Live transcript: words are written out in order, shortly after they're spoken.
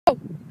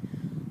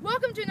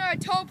Welcome to another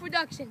Toad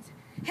Productions.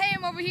 Hey,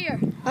 I'm over here.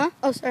 Huh?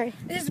 Oh, sorry.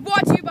 This is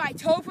brought to you by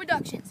Toad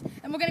Productions,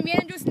 and we're going to be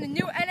introducing the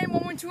new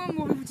NN1121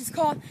 movie, which is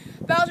called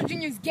Bowser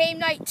Jr.'s Game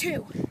Night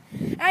 2.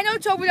 And I know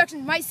Toad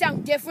Productions might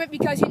sound different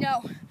because,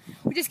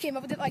 we just came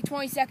up with it like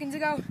 20 seconds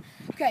ago.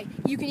 Okay,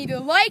 you can either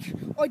like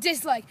or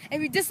dislike. And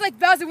if you dislike,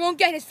 Bowser won't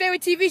get his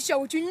favorite TV show,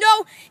 which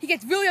he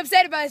gets really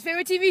upset about his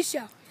favorite TV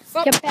show.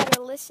 Well, you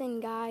better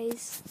listen,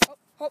 guys.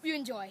 Hope you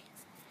enjoy.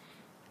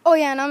 Oh,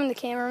 yeah, and I'm the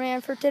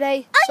cameraman for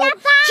today. Oh, yeah,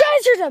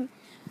 Bye!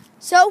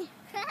 So,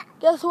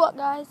 guess what,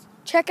 guys?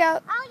 Check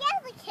out... Oh,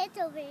 yeah, the kids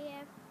over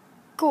here.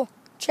 Cool.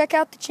 Check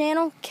out the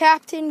channel,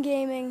 Captain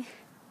Gaming,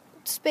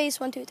 space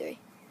 123.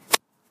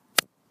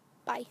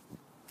 Bye.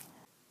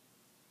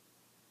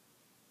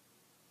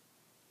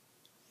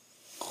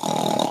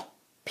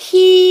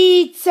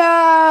 Pizzas!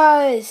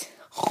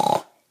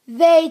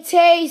 They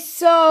taste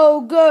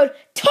so good.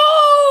 Toad!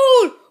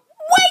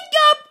 Wake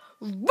up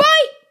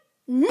right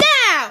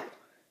now!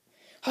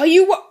 Are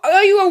you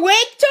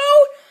awake,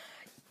 Toad?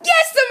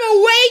 Yes, I'm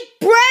awake,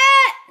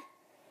 Brat!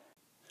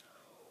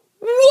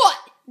 What?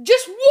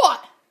 Just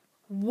what?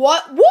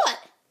 What? Why?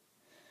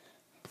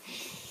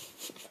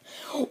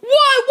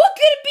 What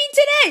could it be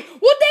today?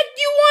 What the heck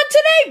do you want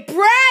today,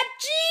 Brat?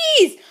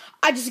 Jeez!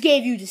 I just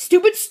gave you the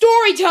stupid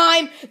story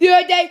time the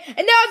other day, and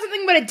now it's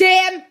nothing but a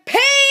damn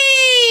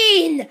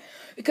pain!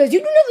 Because you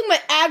do nothing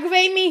but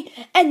aggravate me,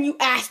 and you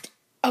asked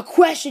a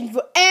question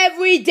for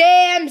every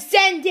damn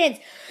sentence.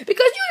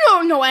 Because you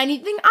don't know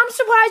anything. I'm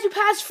surprised you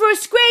passed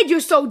first grade.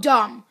 You're so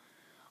dumb.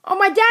 Oh,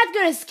 my dad's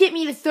gonna skip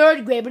me to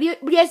third grade, but he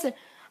has to.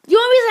 The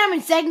only reason I'm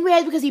in second grade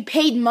is because he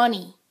paid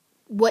money.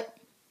 What?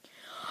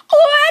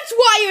 Oh, that's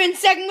why you're in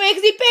second grade,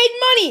 because he paid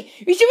money.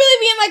 You should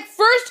really be in like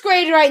first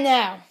grade right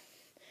now.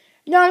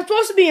 No, I'm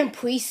supposed to be in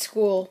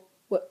preschool.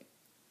 What?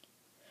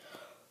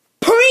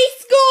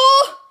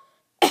 Preschool?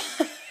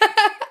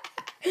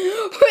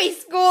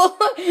 Preschool?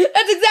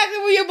 That's exactly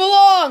where you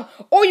belong.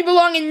 Or you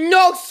belong in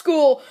no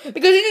school.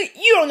 Because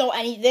you don't know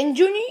anything,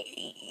 Junior.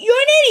 You're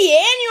an idiot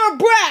and you're a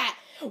brat.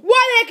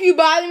 Why the heck are you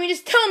bothering me?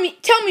 Just tell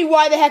me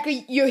why the heck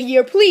you're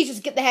here. Please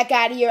just get the heck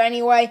out of here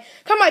anyway.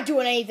 I'm not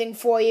doing anything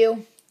for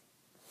you.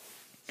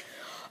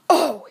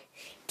 Oh,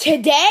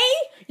 today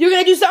you're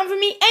going to do something for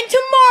me, and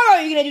tomorrow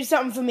you're going to do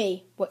something for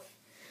me. What?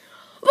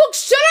 Look,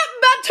 shut up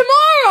about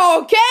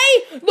tomorrow,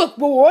 okay? Look,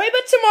 we'll worry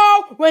about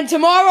tomorrow when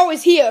tomorrow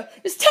is here.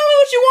 Just tell me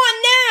what you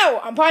want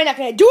now. I'm probably not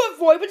going to do it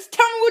for you, but just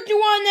tell me what you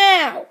want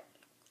now.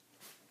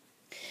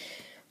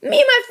 Me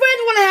and my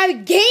friends want to have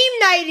a game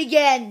night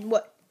again.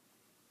 What?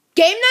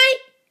 Game night?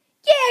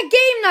 Yeah,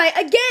 game night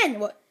again.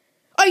 What?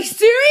 Are you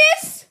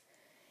serious?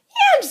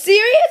 Yeah, I'm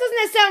serious. Doesn't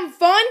that sound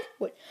fun?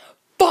 What?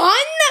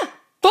 Fun?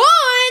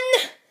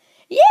 Fun?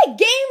 Yeah,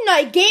 game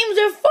night. Games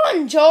are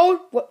fun, Toad.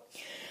 What?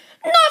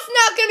 No, it's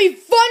not going to be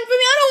fun for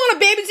me. I don't want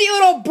to babysit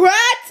little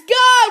brats.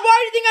 God, why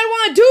do you think I'd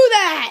want to do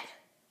that?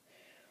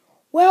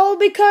 Well,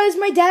 because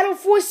my dad will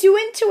force you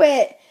into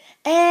it.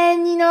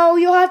 And,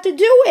 you'll have to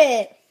do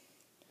it.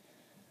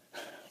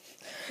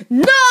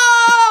 No!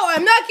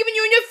 I'm not giving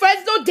you and your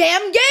friends no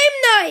damn game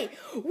night.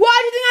 Why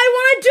do you think I'd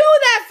want to do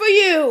that for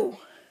you?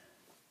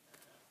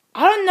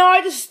 I don't know.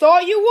 I just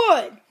thought you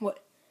would.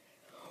 What?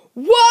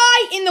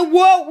 Why in the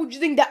world would you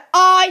think that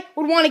I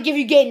would want to give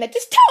you game night?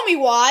 Just tell me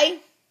why.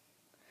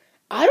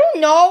 I don't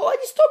know. I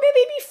just thought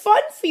maybe it'd be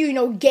fun for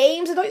you,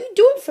 games. I thought you'd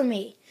do it for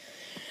me.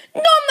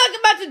 No, I'm not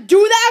about to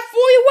do that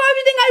for you. Why would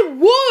you think I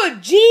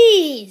would?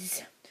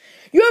 Jeez.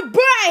 You're a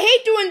brat. I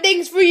hate doing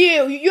things for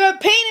you. You're a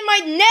pain in my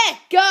neck.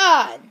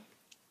 God.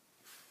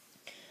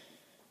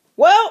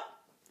 Well,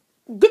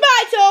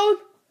 goodbye, Toad.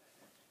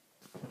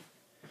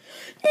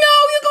 No,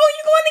 you're going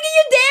to get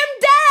your damn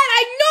dad.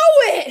 I know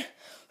it.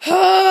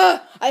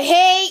 I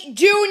hate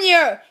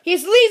Junior. He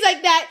just leaves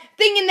like that,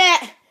 thinking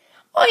that,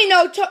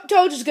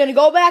 Toad's just going to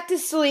go back to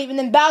sleep, and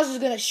then Bowser's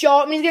going to show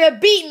up, and he's going to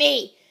beat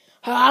me.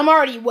 I'm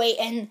already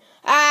waiting.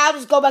 I'll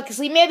just go back to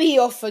sleep. Maybe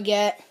he'll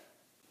forget.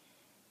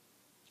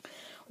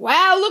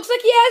 Wow, looks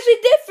like he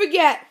actually did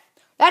forget.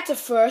 That's a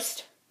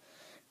first.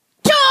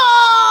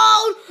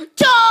 Toad!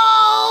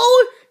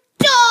 Toad!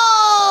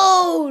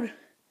 Toad!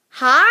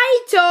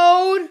 Hi,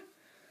 Toad.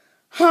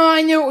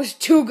 I knew it was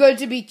too good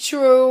to be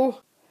true.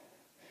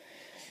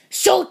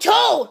 So,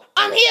 Toad,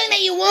 I'm hearing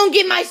that you won't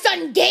give my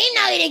son game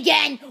night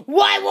again.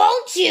 Why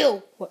won't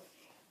you? What?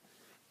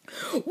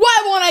 Why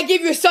won't I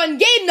give your son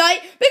game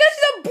night? Because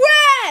he's a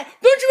brat!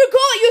 Don't you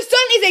recall that your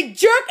son is a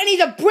jerk and he's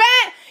a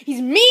brat?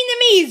 He's mean to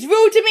me, he's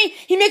rude to me,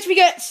 he makes me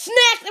get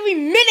snacks every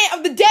minute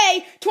of the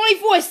day,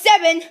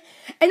 24/7.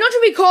 And don't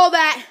you recall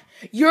that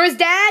you're his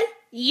dad?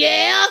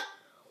 Yeah?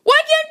 Why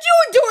can't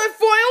you do it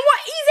for him? What?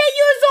 He's 8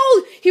 years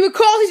old. He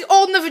recalls he's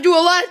old enough to do a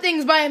lot of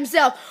things by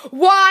himself.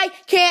 Why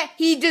can't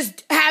he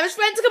just have his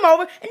friends come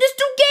over and just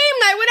do game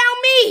night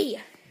without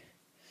me?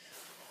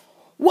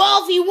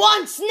 Well, if he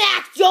wants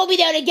snacks, you'll be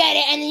there to get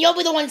it, and then you'll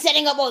be the one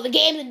setting up all the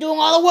games and doing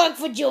all the work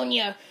for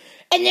Junior.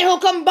 And then he'll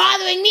come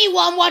bothering me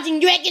while I'm watching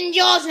Drake and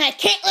Jaws, and I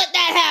can't let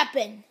that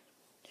happen.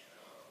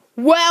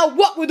 Well,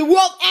 what would the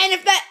world end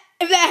if that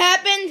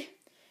happened?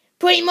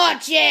 Pretty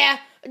much, yeah.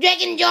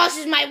 Drake and Josh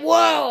is my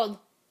world.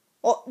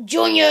 Well,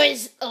 Junior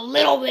is a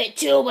little bit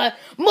too, but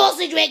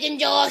mostly Drake and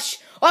Josh.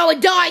 I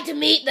would die to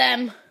meet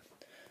them.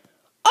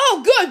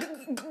 Oh, good.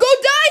 Go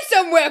die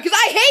somewhere, because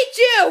I hate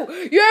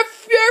you. You're a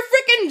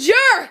freaking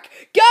jerk.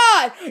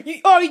 God,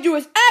 all you do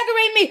is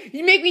aggravate me.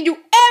 You make me do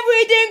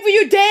everything for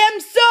your damn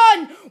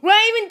son when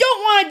I even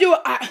don't want to do it.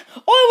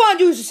 All I want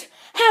to do is just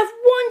have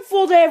one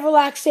full day of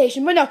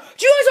relaxation. But no,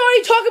 Junior's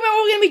already talking about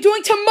what we're going to be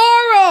doing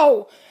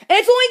tomorrow. And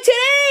it's only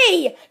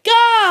today.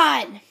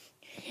 God.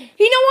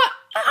 You know what?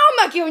 I'm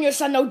not giving your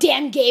son no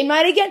damn game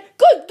night again.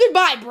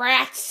 Goodbye,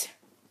 brats.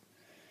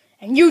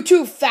 And you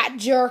too, fat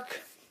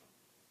jerk.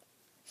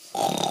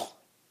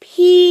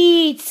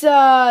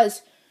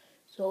 Pizzas.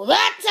 So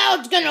that's how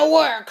it's gonna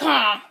work,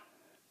 huh?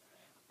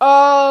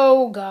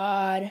 Oh,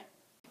 God.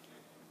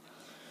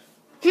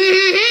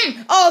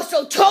 Oh,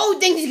 so Toad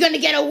thinks he's gonna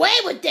get away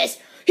with this.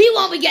 He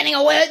won't be getting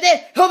away with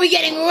it. He'll be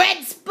getting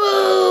Red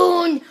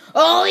Spoon.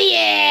 Oh,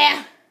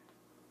 yeah.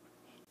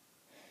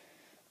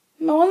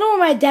 I wonder where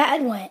my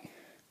dad went.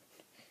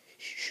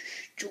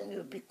 Shh,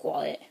 Junior, be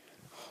quiet.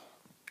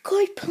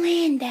 Good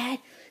plan, Dad.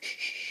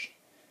 Shh.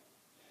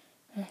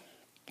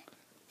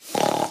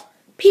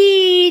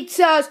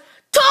 Pizzas.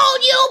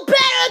 Told you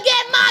better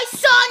get my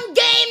son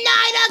game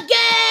night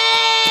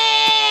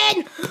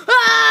again!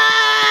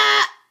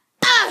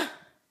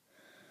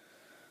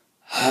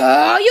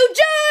 Oh, you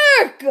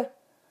jerk!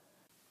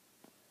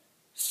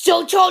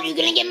 So, Toad, you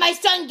gonna get my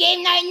son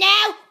game night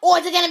now, or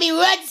is it gonna be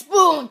Red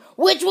Spoon?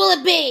 Which will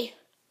it be?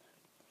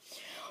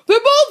 They're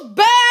both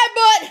bad,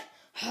 but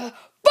fine,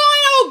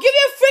 I'll give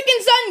your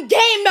freaking son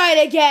game night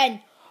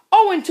again.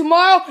 Oh, and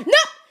tomorrow?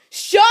 Nope!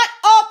 Shut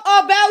up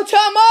about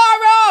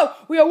tomorrow!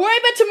 We'll worry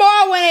about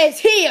tomorrow when it's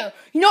here.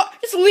 You know,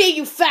 just leave,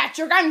 you fat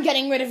jerk. I'm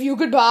getting rid of you.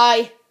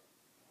 Goodbye.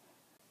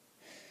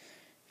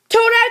 Toad,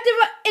 I have to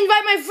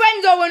invite my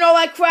friends over and all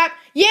that crap.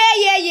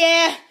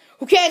 Yeah.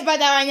 Who cares about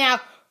that right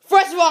now?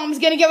 First of all, I'm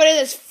just gonna get rid of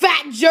this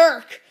fat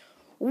jerk.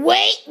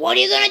 Wait, what are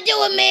you gonna do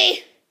with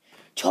me?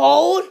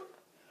 Toad?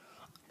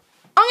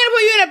 I'm gonna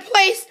put you in a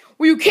place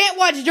where you can't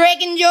watch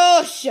Drake and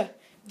Josh.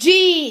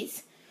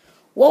 Jeez.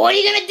 Well, what are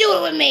you gonna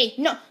do with me?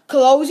 No,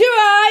 close your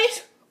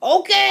eyes.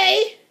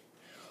 Okay.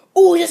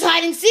 Ooh, is this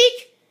hide and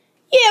seek?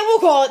 Yeah, we'll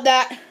call it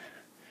that.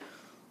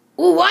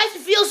 Ooh, why does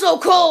it feel so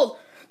cold?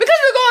 Because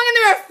we're going in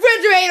the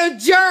refrigerator,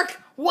 jerk.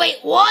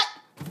 Wait, what?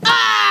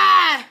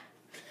 Ah!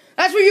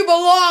 That's where you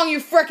belong, you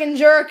frickin'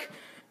 jerk.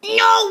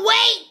 No,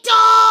 wait,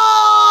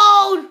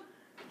 Toad!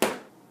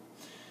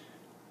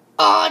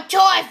 Oh,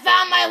 Toad, I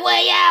found my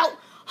way out.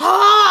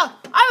 Ah,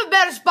 I have a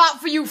better spot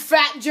for you,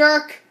 fat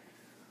jerk.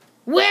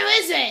 Where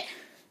is it?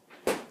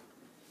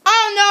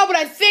 I don't know, but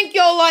I think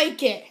you'll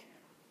like it.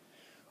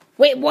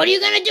 Wait, what are you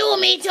gonna do with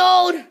me,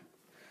 Toad?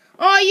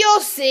 Oh,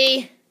 you'll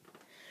see.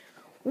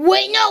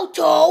 Wait, no,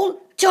 Toad.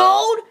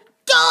 Toad.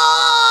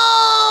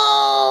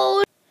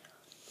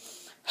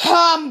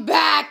 I'm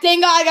back.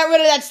 Thank God I got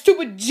rid of that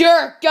stupid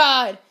jerk,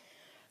 God.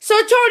 So,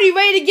 Toad, are you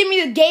ready to give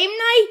me the game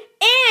night?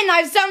 And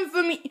I have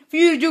something for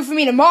you to do for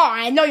me tomorrow.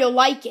 I know you'll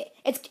like it.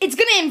 It's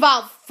gonna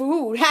involve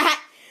food.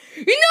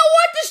 You know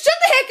what? Just shut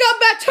the heck up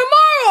about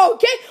tomorrow,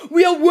 okay?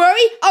 We'll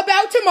worry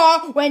about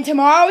tomorrow when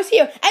tomorrow is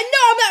here. And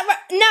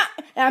no,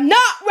 I'm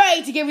not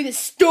ready to give you this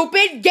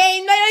stupid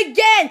game night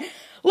again.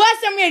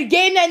 Last time we had a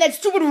game night, that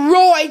stupid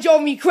Roy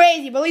drove me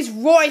crazy. But at least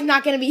Roy's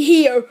not going to be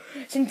here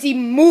since he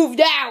moved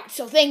out.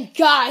 So thank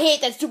God. I hate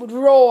that stupid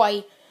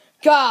Roy.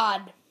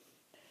 God.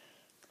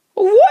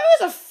 Well, Roy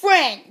was a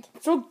friend.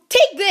 So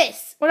take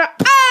this.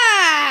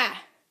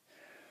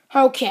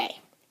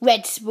 Okay.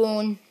 Red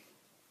Spoon.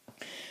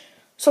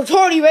 So,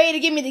 Toad, you ready to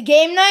give me the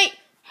game night?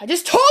 I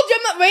just told you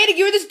I'm not ready to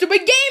give you the stupid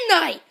game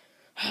night.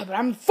 But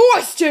I'm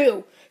forced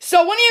to.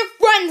 So, when are your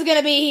friends going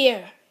to be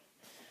here?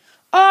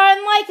 In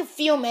like a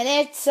few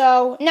minutes.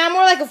 So, now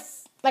more like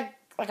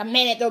a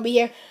minute they'll be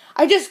here.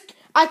 I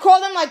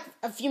called them like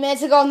a few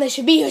minutes ago and they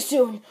should be here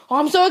soon. Oh,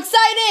 I'm so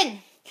excited.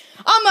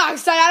 I'm not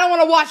excited. I don't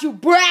want to watch you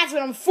brats,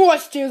 but I'm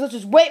forced to. So, let's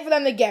just wait for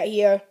them to get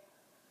here.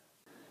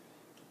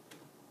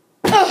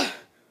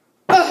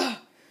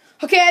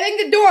 Okay, I think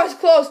the door is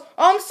closed.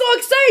 Oh, I'm so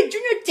excited.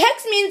 Junior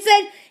texted me and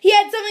said he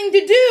had something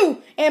to do.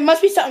 And it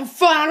must be something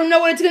fun. I don't know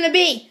what it's going to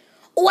be.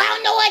 Oh, I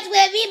don't know what it's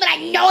going to be, but I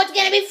know it's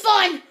going to be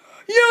fun.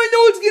 Yeah, I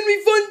know it's going to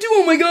be fun too.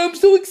 Oh my God, I'm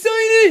so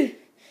excited.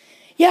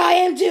 Yeah, I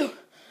am too.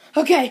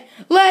 Okay,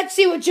 let's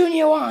see what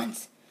Junior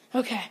wants.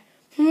 Okay,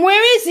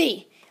 where is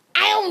he?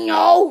 I don't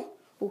know.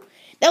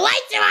 The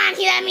lights are on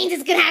here. That means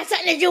it's going to have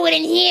something to do with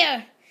in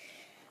here.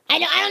 I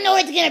don't know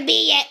what it's going to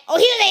be yet. Oh,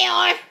 here they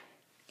are.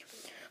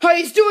 Oh,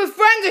 your stupid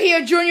friends are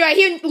here, Junior. I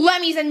hear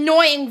Lemmy's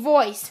annoying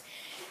voice.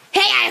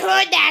 Hey, I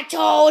heard that,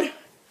 Toad.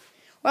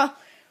 Well,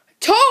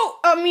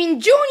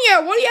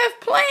 Junior, what do you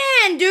have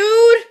planned,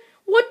 dude?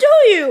 What do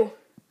you?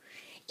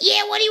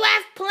 Yeah, what do you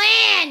have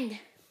planned?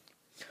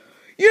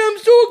 Yeah, I'm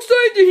so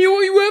excited to hear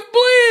what you have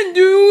planned,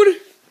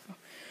 dude.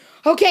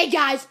 Okay,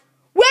 guys,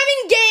 we're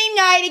having game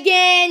night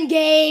again.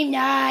 Game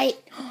night.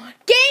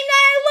 Game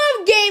night, I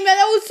love game night.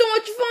 That was so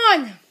much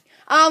fun.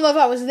 I don't know if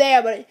I was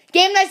there, but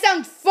game night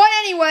sounds fun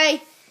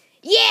anyway.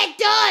 Yeah, it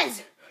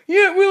does.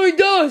 Yeah, it really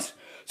does.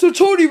 So,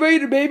 Toad, you ready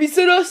to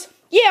babysit us?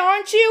 Yeah,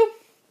 aren't you?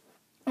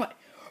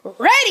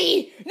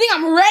 Ready? You think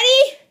I'm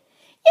ready?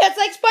 Yeah, it's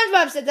like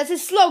SpongeBob said. That's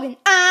his slogan.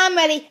 I'm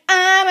ready.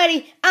 I'm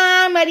ready.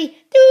 I'm ready.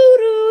 Do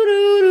do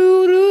do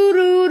do do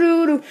do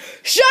do do.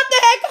 Shut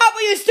the heck up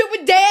with your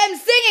stupid damn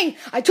singing!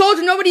 I told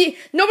you nobody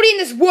in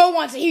this world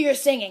wants to hear your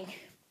singing.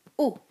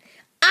 Ooh,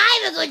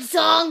 I have a good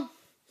song.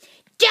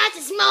 Just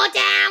a small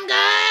town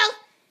girl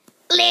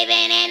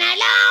living in a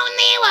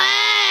lonely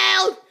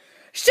world.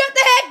 Shut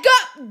the heck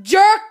up,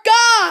 jerk!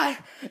 God!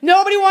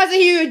 Nobody wants to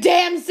hear your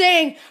damn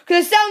singing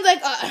because it sounds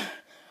like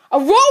a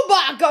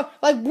robot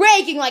like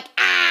breaking, like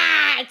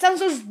ah! It sounds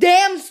so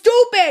damn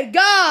stupid.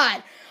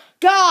 God,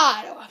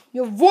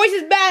 your voice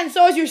is bad and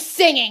so is your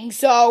singing.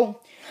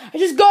 So I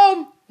just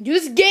go do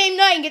this game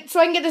night and so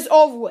I can get this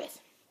over with.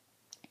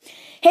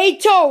 Hey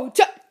Toad,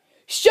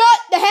 shut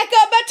the heck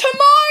up about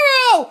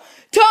tomorrow.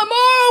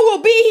 Tomorrow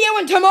will be here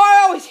when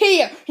tomorrow is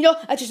here. You know,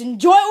 let's just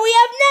enjoy what we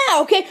have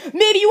now, okay?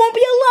 Maybe you won't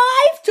be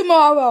alive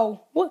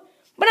tomorrow. What?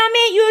 But I'm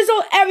 8 years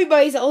old.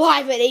 Everybody's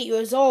alive at 8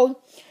 years old.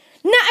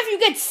 Not if you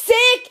get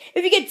sick.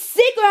 If you get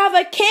sick or have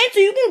like cancer,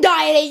 you can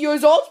die at 8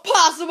 years old. It's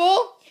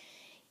possible.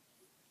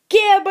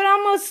 Yeah, but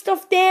I'm a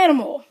stuffed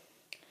animal.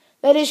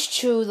 That is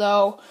true,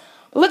 though.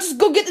 Let's just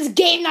go get this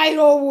game night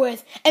over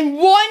with. And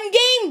one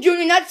game,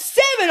 Junior, not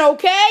 7,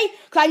 okay?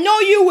 Because I know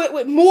you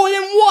with more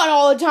than one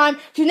all the time.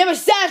 Because you're never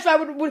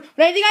satisfied with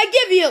anything I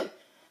give you.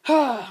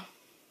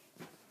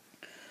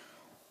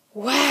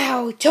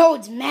 Wow,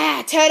 Toad's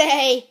mad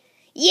today.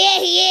 Yeah,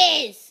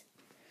 he is.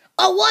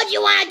 Oh, what do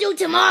you want to do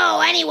tomorrow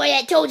anyway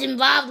that Toad's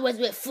involved with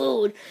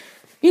food?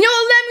 You know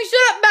what, let me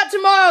shut up about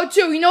tomorrow,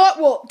 too. You know what?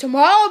 Well,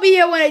 tomorrow will be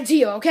here when it's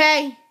here,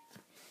 okay?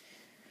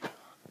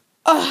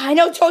 I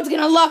know Toad's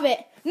going to love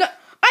it. No,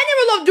 I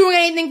never loved doing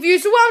anything for you,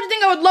 so why would you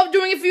think I would love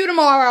doing it for you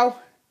tomorrow?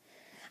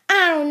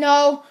 I don't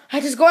know.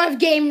 I just go have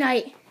game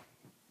night.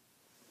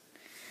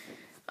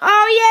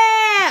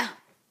 Oh, yeah!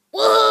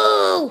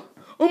 Woo!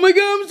 Oh my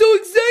God, I'm so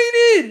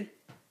excited!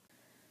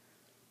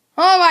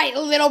 All right,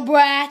 little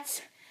brats.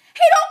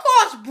 Hey, don't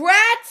call us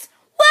brats.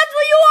 That's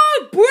what you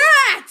are,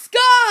 brats.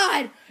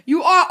 God,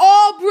 you are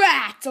all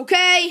brats,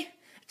 okay?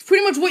 It's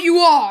pretty much what you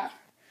are.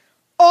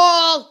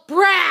 All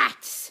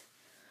brats.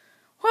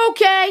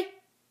 Okay.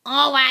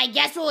 All right,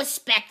 guess we'll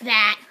respect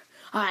that.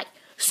 All right,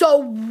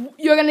 so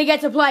you're going to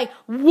get to play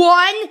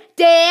one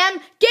damn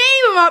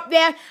game up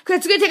there because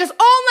it's going to take us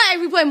all night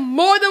if we play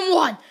more than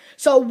one.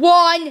 So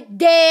one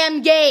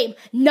damn game.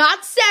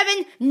 Not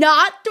 7,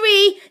 not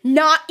 3,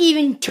 not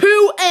even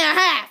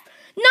 2.5.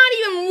 Not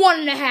even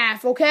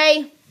 1.5,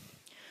 okay?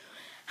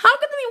 How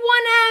could there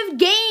be 1.5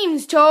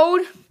 games,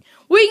 Toad?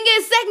 We can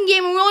get a second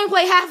game and we only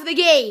play half of the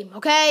game,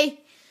 okay?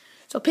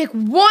 So pick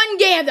one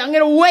game that I'm going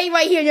to wait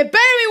right here. And it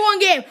better be one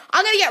game.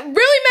 I'm going to get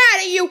really mad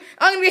at you.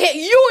 I'm going to hit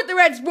you with the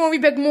red spoon if we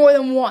pick more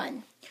than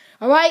one.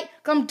 Alright?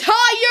 I'm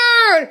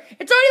tired.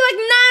 It's already like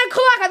 9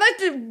 o'clock. I'd like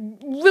to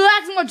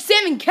relax and watch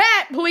Sam and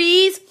Cat,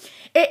 please.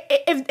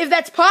 If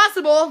that's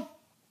possible.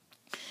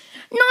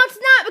 No, it's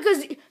not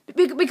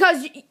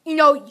because you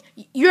know,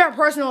 you're a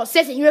personal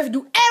assistant. You have to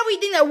do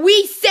everything that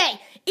we say.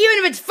 Even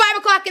if it's 5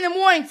 o'clock in the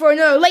morning for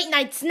another late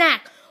night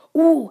snack.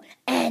 Ooh,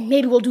 and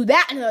maybe we'll do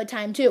that another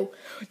time, too.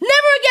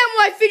 Never again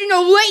will I feed you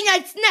no late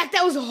night snack.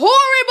 That was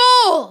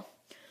horrible.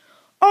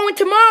 Oh, and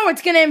tomorrow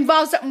it's going to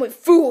involve something with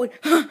food.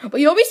 But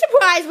you'll be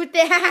surprised with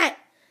that.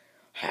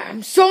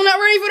 I'm so not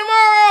ready for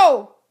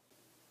tomorrow.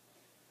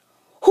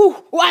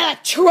 Whew, I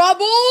got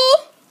trouble.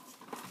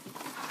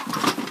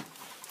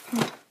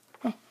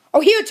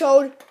 Oh, here,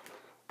 Toad.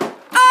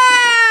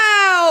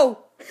 Ow!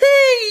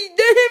 Hey,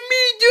 that hit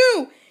me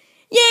too.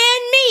 Yeah,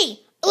 and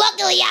me.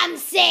 Luckily, I'm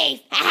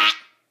safe.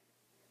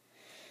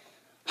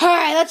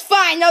 Alright, let's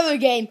find another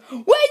game. Wait,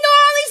 no,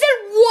 I only said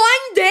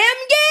one damn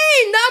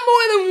game, not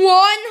more than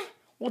one.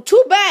 Well,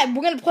 too bad.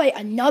 We're going to play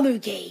another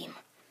game.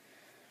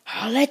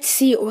 Let's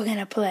see what we're going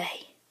to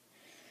play.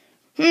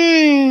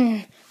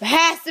 There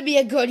has to be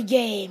a good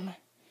game.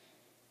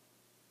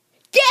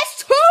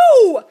 Guess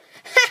who?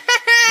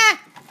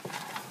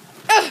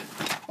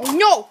 Oh,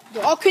 no,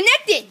 they're all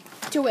connected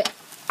to it.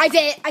 I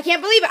did it. I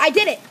can't believe it. I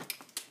did it.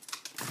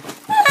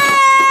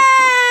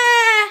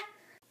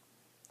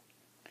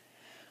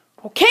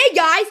 Okay,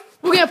 guys,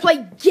 we're going to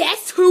play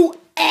Guess Who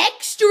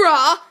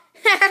Extra.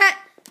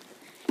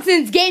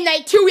 Since game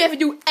night 2, we have to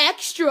do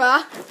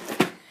extra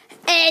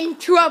and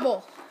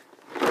trouble.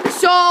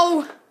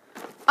 So,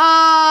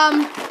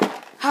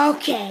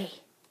 okay.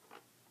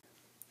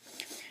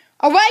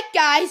 Alright,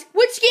 guys,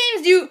 which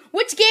game do you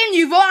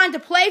want to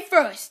play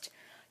first?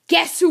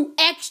 Guess Who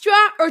Extra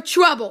or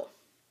Trouble?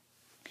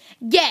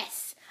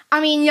 Guess. I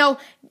mean, you know,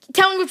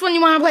 tell me which one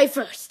you want to play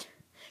first.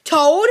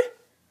 Toad?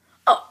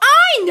 Oh,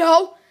 I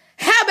know.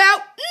 How about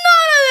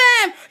none of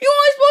them? You're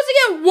only supposed to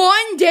get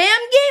one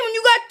damn game and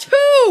you got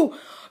 2.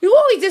 You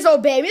always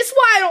disobey me. That's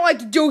why I don't like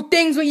to do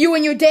things with you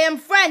and your damn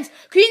friends.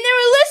 Because you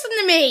never listen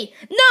to me.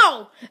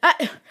 No. I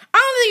don't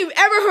think you've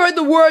ever heard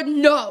the word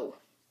no.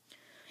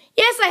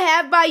 Yes, I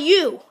have by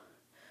you.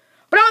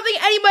 But I don't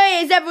think anybody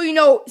has ever,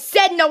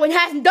 said no and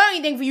hasn't done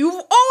anything for you.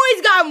 You've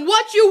always gotten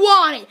what you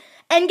wanted.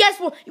 And guess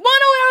what? You want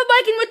to know what I would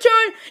like in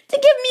return? To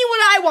give me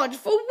what I want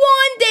for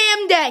one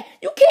damn day.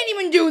 You can't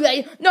even do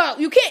that. No,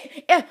 you can't.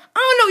 I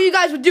don't know what you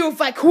guys would do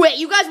if I quit.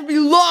 You guys would be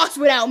lost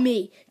without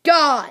me.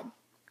 God.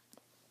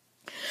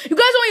 You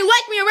guys only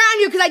like me around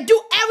here because I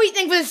do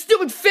everything for this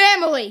stupid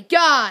family.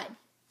 God.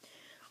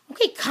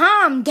 Okay,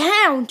 calm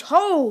down,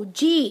 Toad.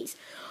 Jeez.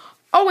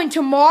 Oh, and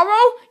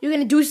tomorrow, you're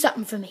going to do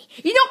something for me.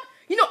 If you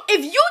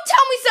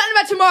tell me something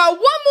about tomorrow one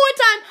more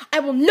time, I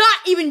will not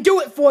even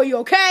do it for you,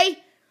 okay?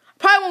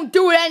 Probably won't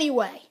do it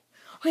anyway.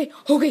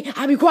 Okay,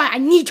 I'll be quiet. I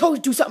need Toad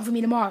to do something for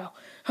me tomorrow.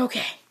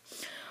 Okay.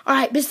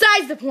 Alright,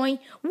 besides the point,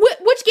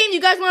 which game do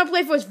you guys want to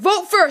play first?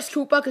 Vote first,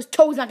 Koopa, because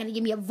Toad's not going to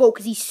give me a vote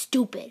because he's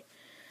stupid.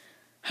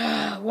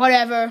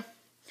 Whatever.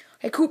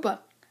 Hey, Koopa.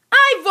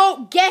 I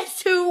vote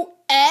Guess Who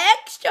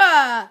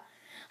Extra.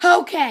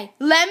 Okay,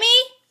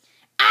 Lemmy?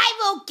 I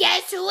vote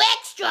Guess Who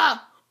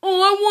Extra.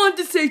 Oh, I wanted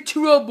to say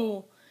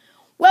Trouble.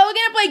 Well, we're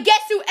going to play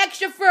Guess Who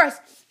Extra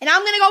first. And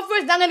I'm going to go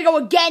first, and I'm going to go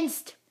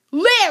against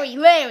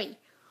Larry.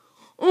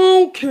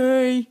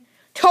 Okay.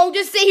 Toad,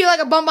 just sit here like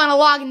a bump on a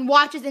log and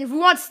watch us, and if we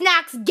want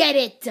snacks, get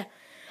it.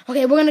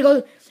 Okay, we're gonna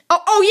go.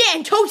 Oh yeah,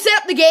 and Toad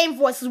set up the game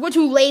for us, because we're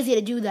too lazy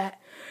to do that.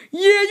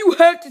 Yeah, you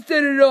have to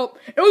set it up.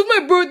 It was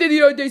my birthday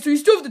the other day, so you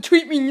still have to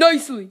treat me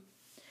nicely.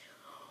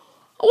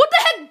 What the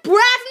heck, Brad?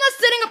 I'm not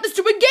setting up the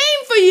stupid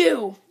game for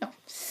you. No,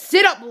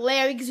 sit up,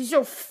 Larry, because you're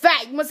so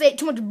fat. You must have ate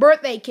too much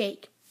birthday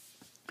cake.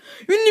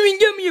 You didn't even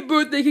get me a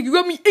birthday cake. You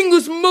got me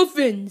English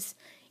muffins.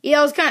 Yeah,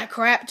 that was kind of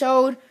crap,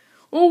 Toad.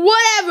 Well,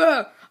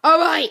 whatever. All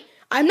right.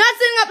 I'm not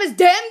setting up this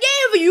damn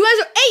game for you. You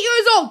guys are 8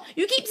 years old.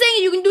 You keep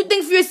saying you can do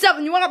things for yourself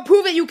and you want to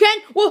prove that you can?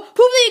 Well, prove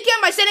that you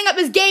can by setting up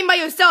this game by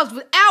yourselves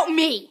without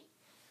me.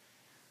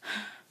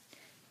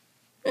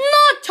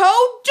 Not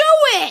Toad. Do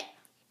it.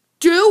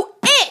 Do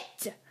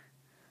it.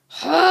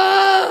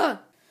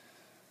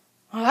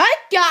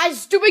 Alright,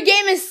 guys. Stupid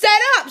game is set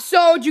up.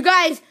 So, do you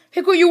guys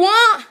pick what you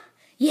want?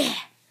 Yeah.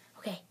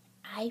 Okay.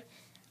 I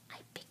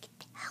picked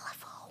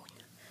telephone.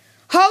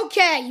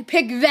 Okay, you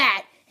pick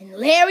that. And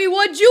Larry,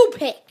 what'd you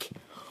pick?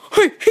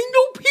 Hey,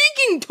 no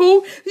peeking,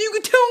 Toad. You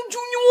can tell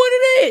Junior what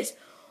it is.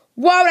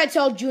 Why would I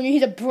tell Junior?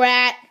 He's a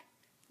brat.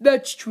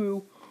 That's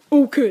true.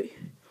 Okay.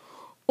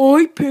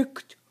 I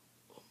picked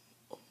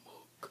a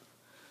mug.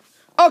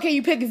 Okay,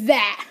 you pick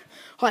that.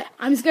 Alright,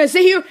 I'm just gonna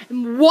sit here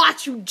and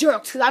watch you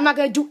jerks, because I'm not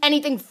gonna do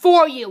anything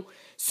for you.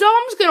 So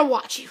I'm just gonna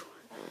watch you.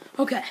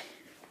 Okay.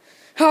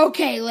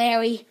 Okay,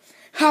 Larry.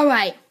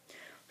 Alright.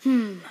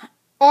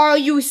 Are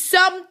you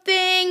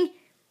something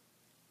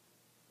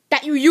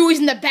that you use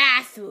in the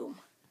bathroom?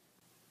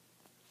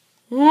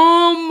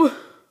 Nope,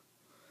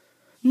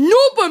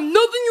 I'm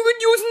nothing you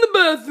could use in the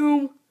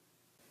bathroom.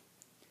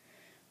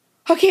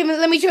 Okay,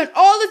 let me turn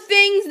all the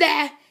things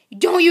that you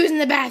don't use in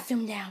the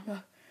bathroom down.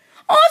 Oh,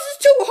 this is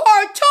too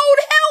hard. Toad,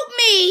 help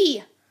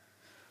me!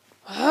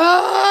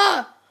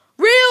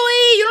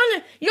 Really? You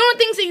don't know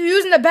things that you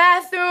use in the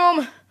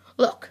bathroom?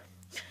 Look,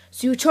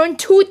 so you turn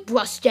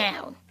toothbrush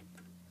down.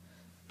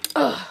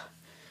 And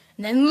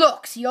then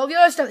look, see all the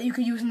other stuff that you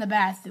could use in the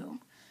bathroom.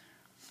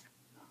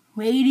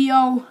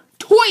 Radio,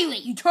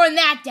 toilet, you turn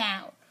that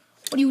down.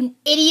 What are you, an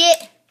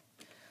idiot?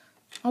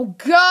 Oh,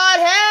 God,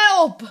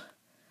 help!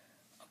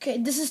 Okay,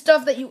 this is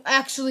stuff that you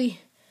actually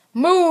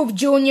move,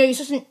 Junior. You're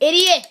such an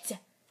idiot.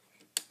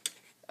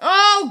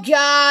 Oh,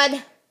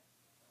 God.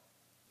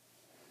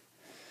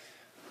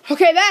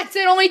 Okay, that's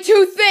it. Only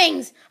two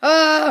things.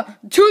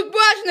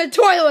 Toothbrush and the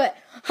toilet.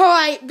 All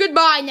right,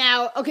 goodbye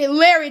now. Okay,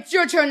 Larry, it's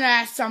your turn to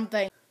ask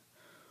something.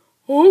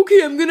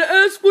 Okay, I'm gonna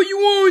ask what you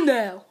are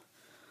now.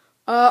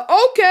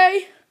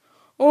 Okay.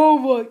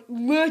 Alright,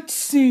 let's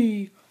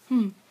see.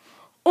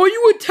 Are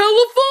you a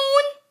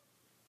telephone?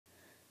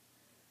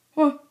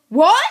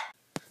 What?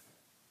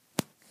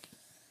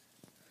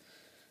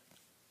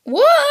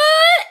 What?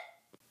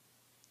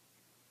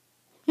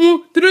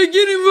 Did I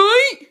get it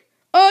right?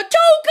 Toad,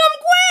 come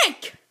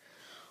quick!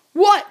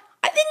 What?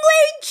 I think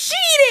Larry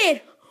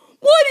cheated!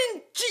 What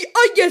in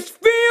I guess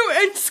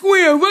fair and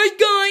square, right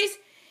guys?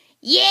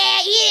 Yeah,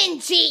 you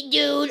didn't cheat,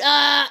 dude.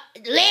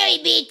 Larry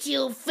beat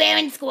you fair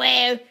and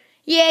square.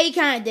 Yeah, he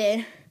kinda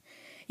did.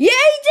 Yeah,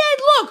 he did!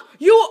 Look!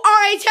 You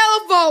are a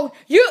telephone!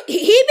 He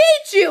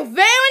beat you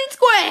fair and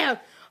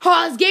square!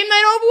 Oh, is game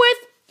night over with?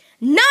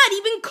 Not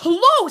even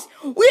close!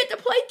 We have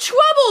to play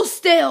Trouble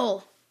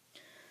still!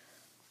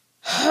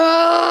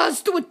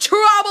 Stupid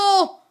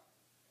Trouble!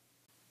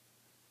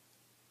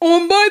 Oh,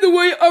 and by the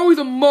way, I was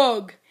a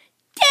mug.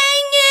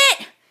 Dang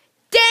it!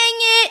 Dang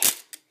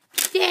it!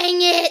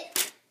 Dang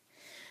it!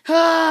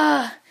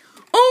 Oh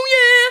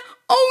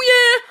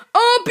yeah,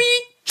 I'll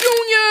beat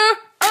Junior!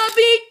 I'll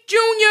beat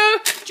Junior!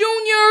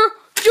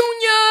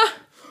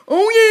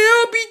 Oh yeah,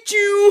 I'll beat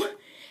you!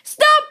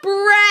 Stop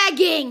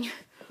bragging!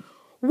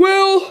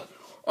 Well,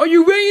 are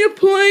you ready to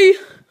play,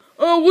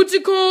 what's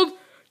it called?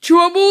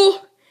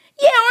 Trouble?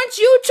 Yeah, aren't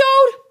you,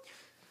 Toad?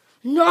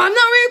 No, I'm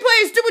not ready to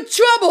play stupid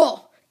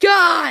Trouble!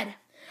 God!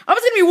 I'm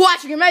just gonna be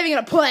watching, I'm not even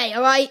gonna play,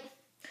 alright?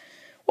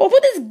 Well,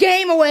 put this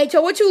game away,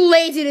 Toad. We're too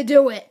lazy to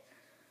do it.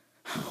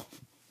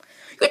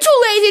 You're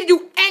too lazy to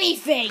do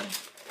anything.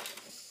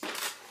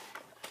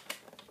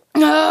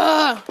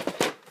 That's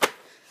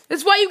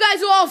why you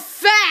guys are all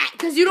fat,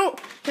 because you're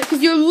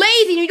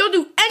lazy and you don't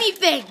do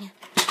anything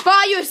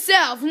by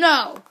yourself.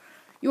 No.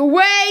 You're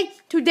way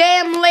too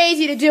damn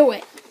lazy to do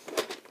it.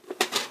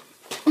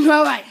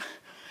 Alright.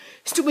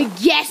 Stupid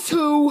guess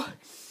who?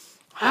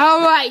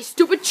 Alright,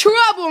 stupid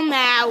trouble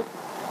now.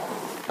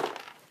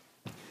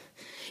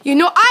 You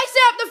know, I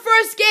set up the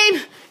first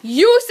game,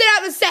 you set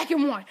up the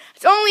second one.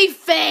 It's only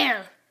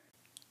fair.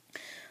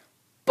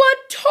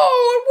 But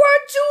Toad,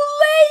 we're too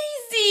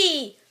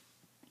lazy.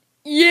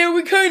 Yeah,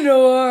 we kinda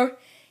are.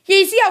 Yeah,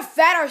 you see how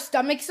fat our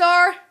stomachs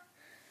are?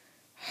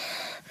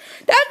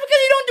 That's because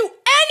you don't do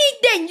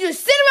anything. You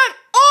just sit around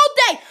all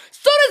day.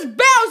 So does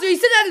Bowser. He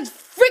sits on his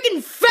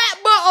freaking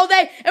fat butt all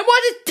day and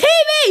watches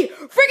TV.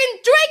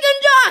 Freaking Drake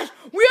and Josh.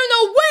 We don't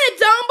know when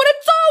it's on, but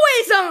it's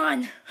always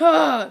on.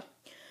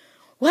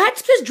 Well,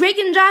 that's because Drake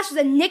and Josh is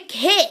a Nick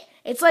hit.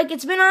 It's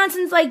been on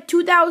since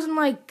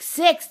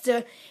 2006.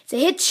 It's a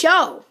hit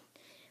show.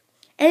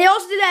 And they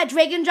also did that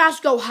Drake and Josh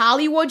Go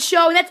Hollywood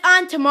show, and that's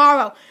on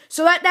tomorrow.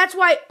 So that's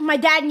why my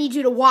dad needs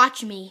you to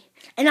watch me.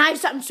 And I have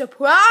something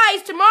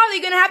surprise tomorrow that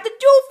you're going to have to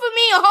do for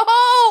me.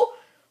 Oh!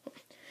 No,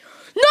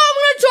 I'm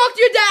going to talk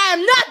to your dad.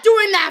 I'm not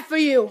doing that for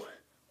you.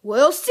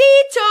 We'll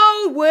see,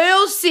 Toad.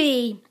 We'll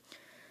see.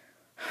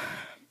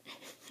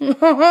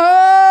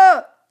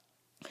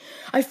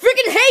 I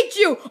freaking hate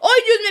you. All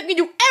you do is make me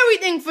do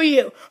everything for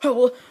you.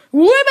 Well,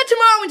 what about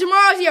tomorrow when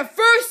tomorrow's here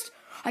first?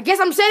 I guess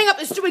I'm setting up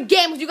this stupid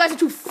game because you guys are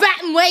too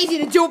fat and lazy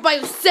to do it by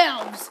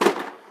yourselves.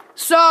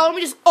 So, let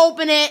me just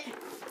open it.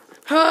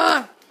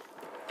 Well,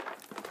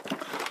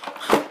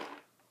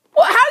 how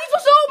are you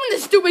supposed to open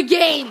this stupid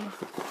game?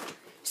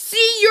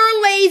 See,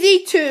 you're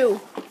lazy too.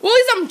 Well, at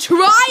least I'm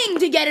trying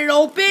to get it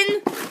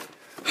open.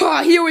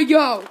 Here we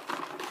go.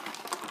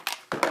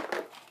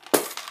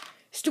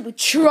 Stupid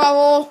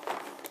trouble.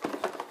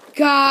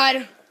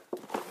 God.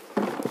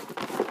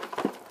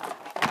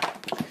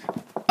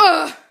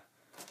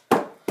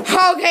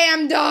 Okay,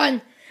 I'm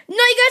done. Now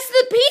you gotta set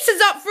the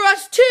pieces up for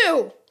us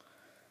too.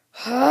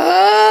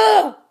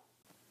 I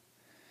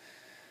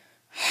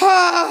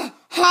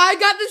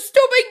got the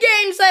stupid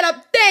game set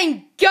up,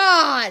 thank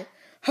God.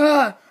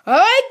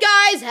 Alright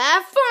guys,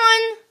 have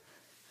fun.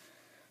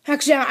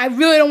 Actually, I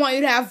really don't want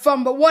you to have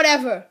fun, but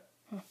whatever.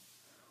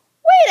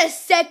 Wait a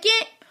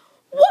second.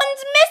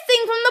 One's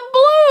missing from the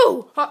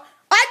blue.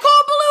 I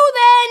call blue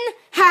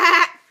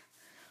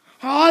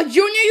then.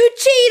 Junior, you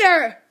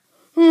cheater.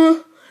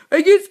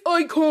 I guess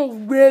I call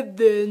red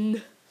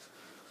then.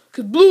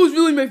 Cause blue is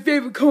really my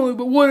favorite color,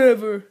 but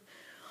whatever.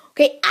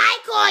 Okay, I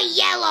call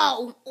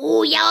yellow.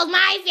 Ooh, yellow's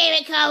my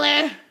favorite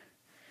color.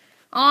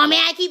 Oh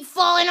man, I keep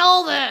falling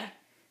over.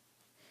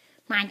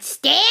 Come on,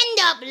 stand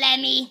up,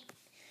 Lemmy.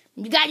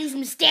 You gotta do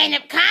some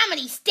stand-up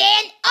comedy.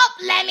 Stand up,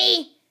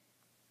 Lemmy.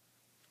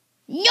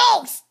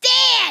 No,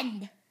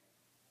 stand.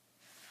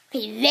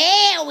 Okay,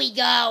 there we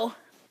go.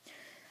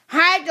 I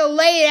had to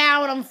lay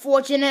down,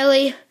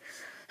 unfortunately.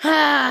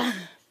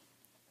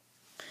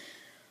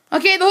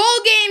 Okay, the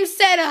whole game's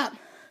set up.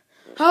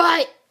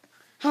 Alright.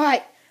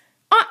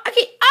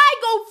 Okay, I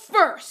go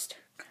first.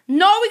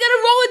 No, we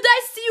gotta roll the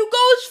dice to see who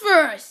goes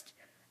first.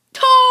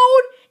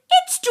 Toad,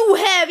 it's too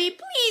heavy.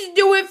 Please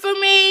do it for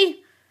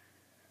me.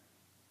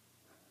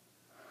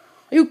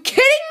 Are you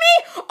kidding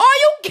me? Are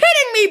you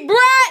kidding me,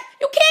 brat?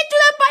 You can't do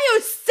that by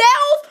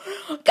yourself?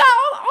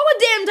 God, all the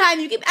damn time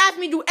you keep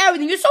asking me to do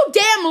everything. You're so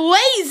damn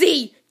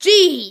lazy.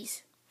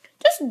 Jeez.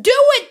 Just do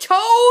it,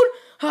 Toad.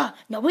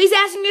 Nobody's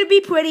asking you to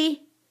be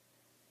pretty.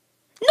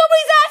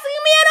 Nobody's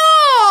asking me at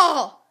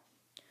all.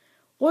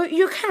 Well,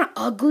 you're kind of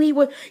ugly.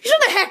 Well, you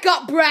shut the heck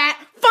up, brat.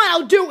 Fine,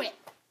 I'll do it.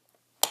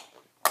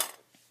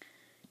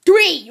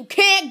 3, you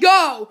can't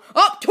go.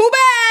 Oh, too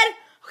bad.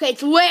 Okay,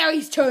 it's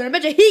Larry's turn. I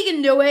bet you he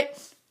can do it.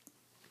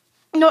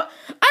 No, I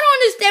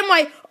don't understand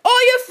why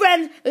all your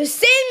friends are the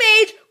same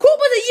age, cool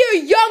but a year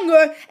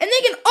younger, and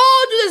they can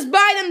all do this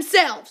by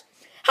themselves.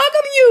 How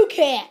come you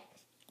can't?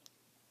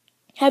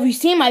 Have you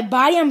seen my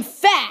body? I'm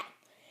fat.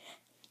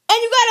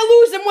 And you gotta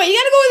lose some weight. You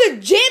gotta go to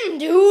the gym,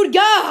 dude.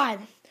 God.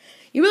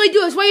 You really do.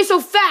 That's why you're so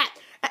fat.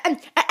 And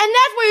that's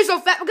why you're so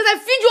fat, because I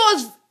feed you all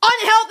this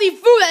unhealthy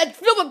food that's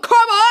filled with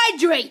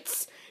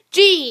carbohydrates.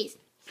 Jeez.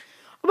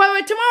 By the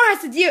way, tomorrow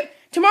has to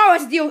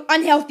deal with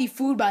unhealthy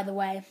food, by the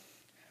way.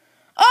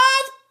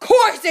 Of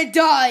course it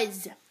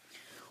does.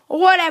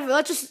 Whatever,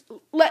 let's just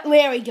let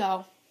Larry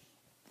go.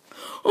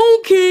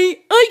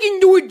 Okay, I can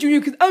do it,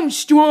 Junior, because I'm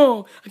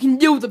strong. I can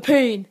deal with the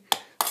pain.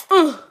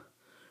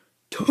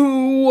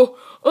 2,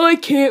 I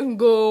can't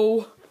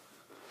go.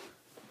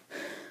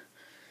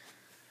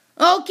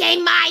 Okay,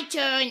 my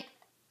turn.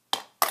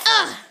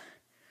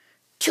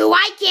 2,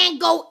 I can't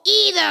go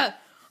either.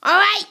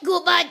 Alright,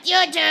 Koopa, it's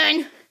your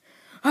turn.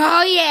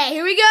 Oh yeah,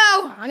 here we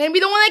go. I'm gonna be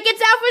the one that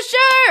gets out for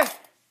sure.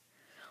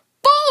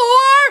 4!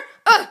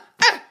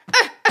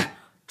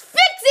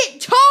 Fix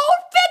it,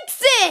 Toad!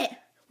 Fix it!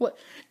 What?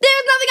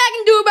 There's nothing I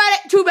can do about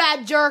it. Too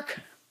bad,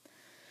 jerk.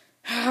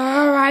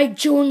 Alright,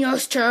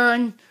 Junior's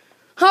turn.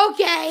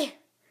 Okay.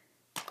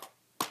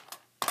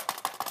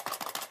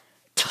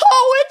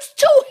 Toad, it's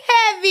too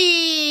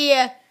heavy!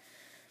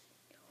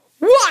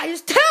 Why?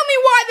 Just tell me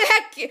why the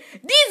heck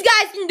these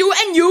guys can do it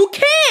and you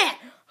can't!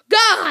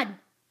 God!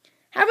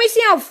 Have you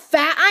seen how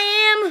fat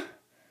I am?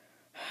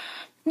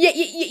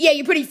 Yeah,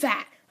 you're pretty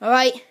fat,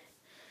 alright?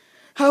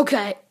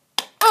 Okay.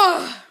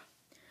 Oh,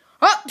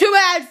 too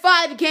bad,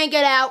 5, you can't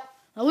get out.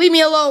 Now leave me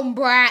alone,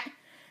 brat.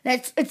 Now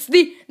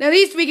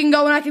these 3 can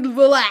go and I can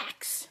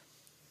relax.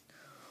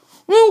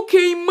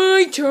 Okay,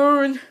 my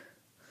turn. 1,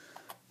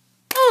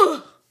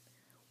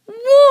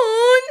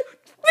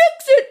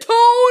 fix it,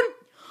 Toad.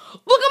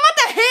 Look, I'm not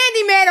the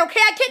handyman, okay?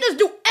 I can't just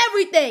do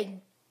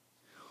everything.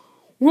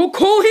 We'll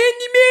call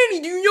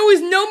Handyman. Do you know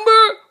his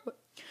number? What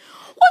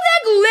the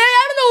heck, Larry?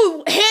 I don't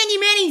know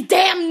Handyman's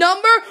damn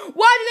number.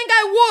 Why do you think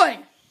I would?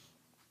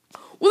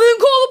 Well, then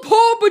call the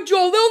Paw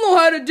Patrol. They'll know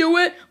how to do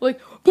it. Like,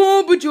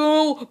 Paw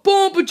Patrol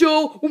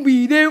will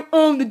be there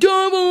on the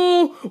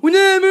double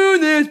whenever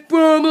there's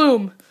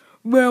problem.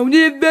 Round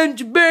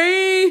Adventure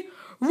Bay,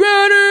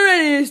 Runner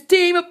and his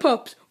team of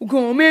pups will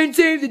come and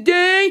save the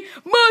day.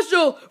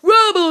 Marshall,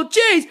 Rubble,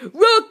 Chase,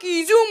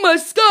 Rocky, Zuma,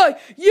 Sky,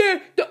 yeah,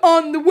 they're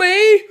on the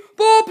way.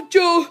 Paw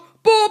Patrol,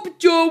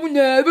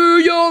 whenever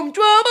you're in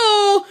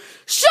trouble.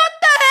 Shut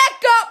the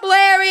heck up,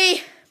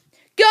 Larry!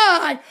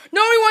 God,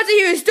 nobody wants to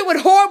hear your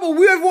stupid, horrible,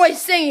 weird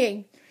voice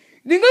singing.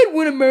 You think I'd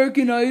win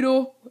American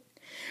Idol?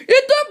 You're the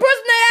third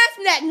person that asked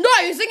me that. No,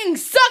 your singing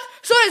sucks,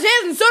 so does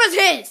his, and so does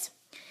his.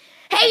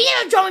 Hey, you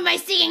never told me my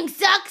singing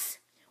sucks.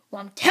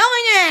 Well, I'm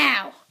telling you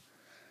now.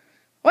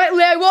 Alright,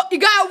 Larry, well, you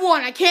got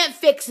 1. I can't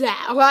fix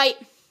that, alright?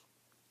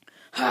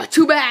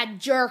 Too bad,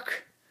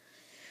 jerk.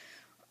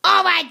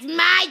 Alright, it's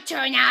my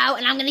turn now,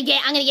 and I'm gonna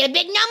get a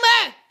big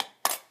number.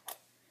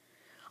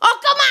 Oh,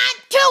 come on,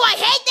 2, I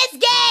hate this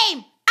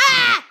game.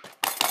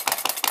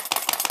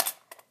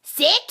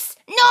 6?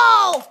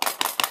 No.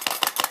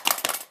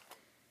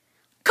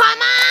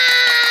 Come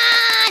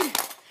on.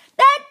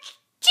 That's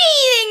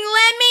cheating,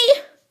 Lemmy.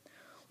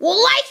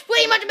 Well, life's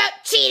pretty much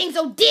about cheating,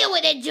 so deal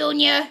with it,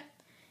 Junior.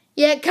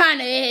 Yeah, it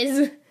kinda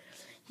is.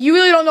 You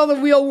really don't know the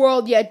real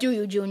world yet, do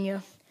you,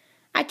 Junior?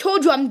 I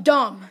told you I'm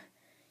dumb.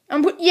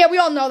 Yeah, we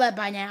all know that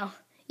by now.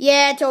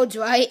 Yeah, I told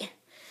you, right?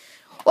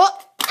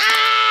 Well,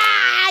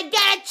 I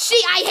gotta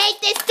cheat. I hate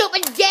this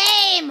stupid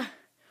game.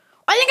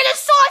 I think I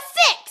just saw a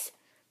 6.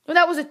 Well,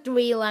 that was a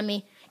 3,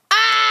 Lemmy.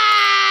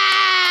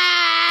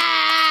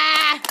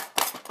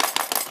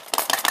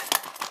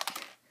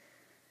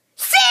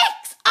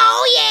 6!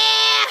 Oh,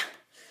 yeah.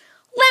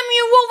 Lemmy,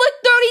 you rolled like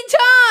 30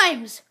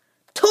 times.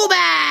 Too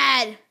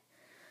bad.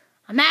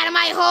 I'm out of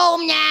my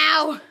home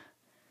now.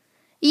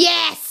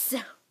 Yes.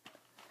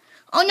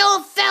 Oh, no,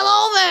 it fell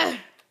over.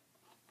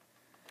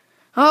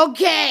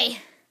 Okay.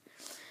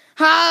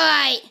 All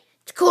right.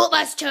 It's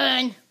Koopa's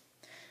turn.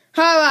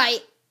 All right.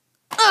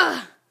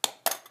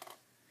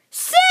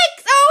 6!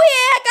 Oh,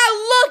 yeah, I got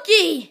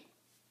lucky.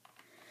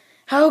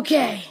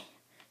 Okay.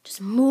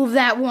 Just move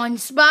that 1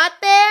 spot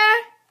there.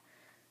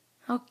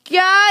 Oh,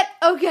 God.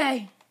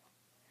 Okay.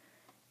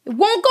 It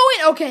won't go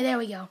in? Okay, there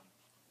we go.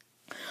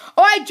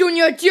 All right,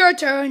 Junior, it's your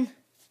turn.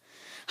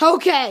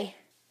 Okay.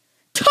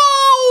 Toad!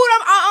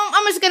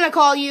 I'm just gonna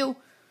call you.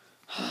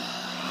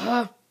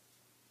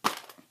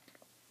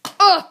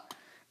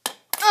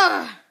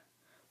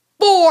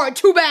 4,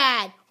 too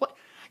bad. What?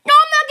 No,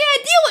 I'm not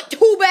gonna deal with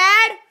too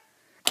bad.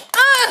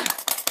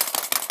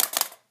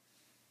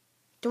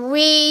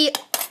 3,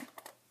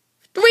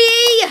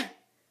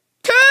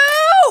 2,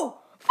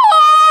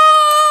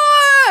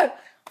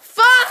 4,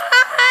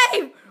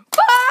 5.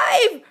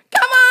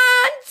 Come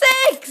on,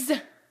 6.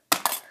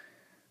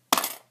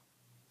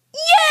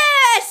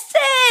 Yeah,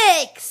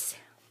 6.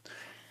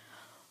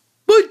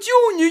 But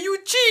Junior, you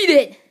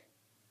cheated.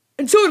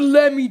 And so did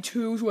Lemmy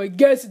too, so I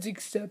guess it's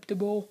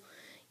acceptable.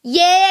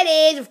 Yeah, it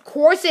is. Of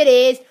course it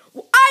is.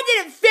 Well, I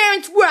did it fair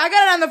and square. I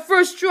got it on the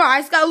first try. I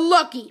just got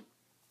lucky.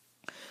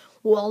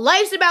 Well,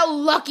 life's about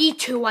lucky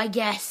too, I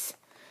guess.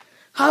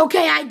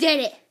 Okay, I did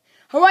it.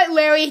 All right,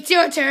 Larry, it's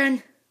your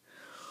turn.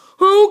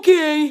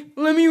 Okay,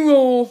 let me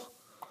roll.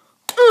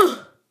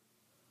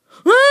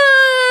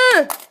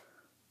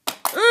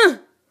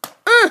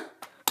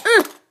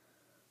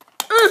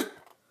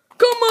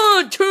 Come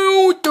on,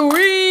 2,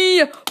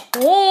 3,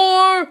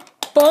 4,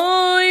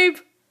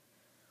 5.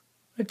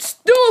 It's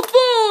still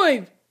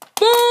 5.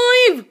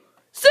 5,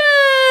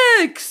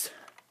 6.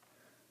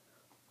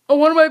 Oh,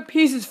 one of my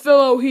pieces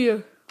fell out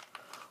here.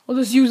 I'll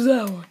just use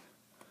that one.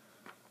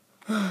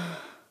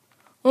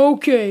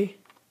 Okay.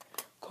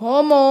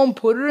 Come on,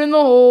 put it in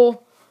the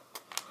hole.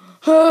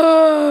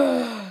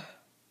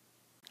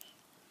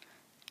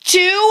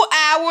 2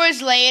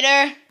 hours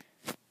later.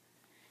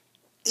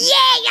 Yay,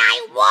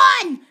 I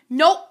won!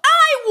 No,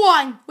 I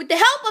won with the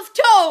help of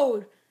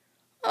Toad.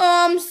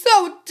 I'm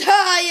so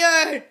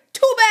tired.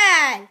 Too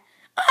bad.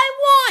 I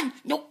won.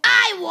 No,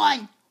 I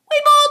won.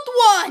 We both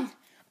won.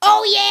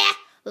 Oh, yeah.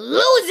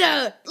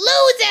 Loser.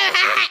 Loser.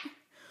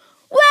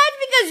 Well, that's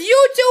because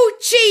you two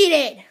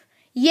cheated.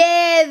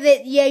 Yeah,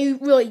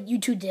 you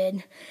two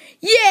did.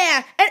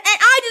 Yeah, and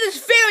I did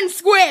this fair and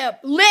square.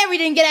 Larry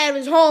didn't get out of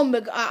his home,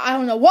 but I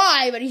don't know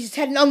why, but he just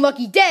had an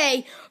unlucky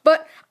day.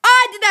 But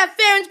I did that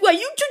fair and square.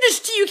 You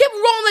kept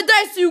rolling the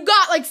dice so you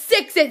got like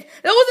sixes.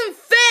 That wasn't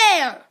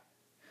fair.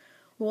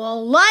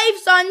 Well,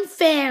 life's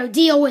unfair.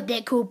 Deal with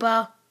it,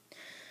 Cooper.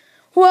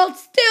 Well, it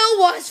still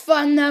was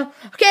fun, though.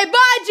 Okay,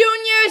 bye,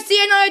 Junior. See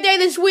you another day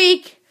this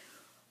week.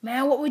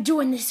 Man, what we're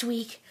doing this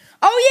week?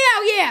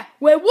 Oh, yeah.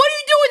 Wait, what are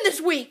you doing this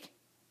week?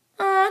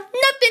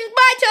 Nothing.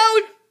 Bye,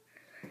 Toad.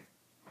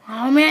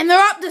 Oh, man, they're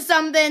up to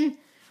something.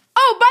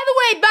 Oh, by the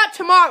way, about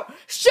tomorrow.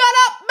 Shut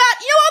up,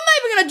 Matt. You know, I'm not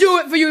even going to do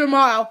it for you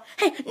tomorrow.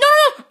 Hey, no.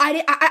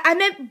 I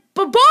meant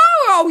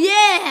borrow,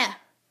 yeah.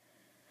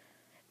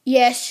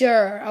 Yeah,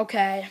 sure,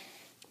 okay.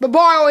 But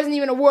borrow isn't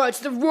even a word. It's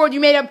the word you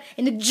made up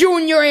in the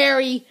junior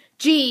area.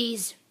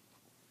 Jeez.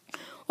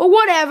 Well,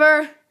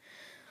 whatever.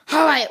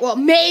 All right, well,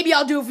 maybe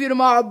I'll do it for you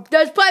tomorrow.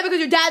 That's probably because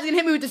your dad's going to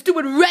hit me with the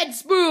stupid red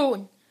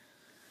spoon.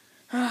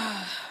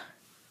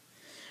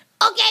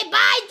 Okay,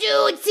 bye,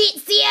 dude. See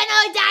you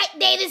another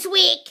day this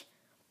week.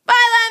 Bye,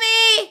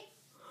 Lemmy.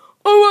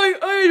 All right,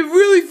 I had a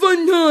really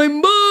fun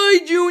time. Bye,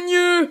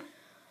 Junior.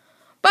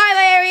 Bye,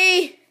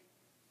 Larry.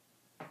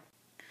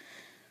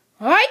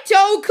 All right,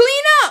 Toad,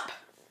 clean up.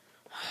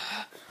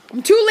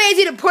 I'm too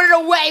lazy to put it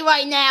away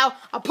right now.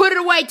 I'll put it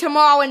away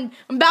tomorrow, and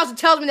Bowser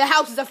tells me the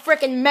house is a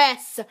frickin'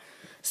 mess.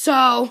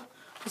 So,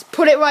 let's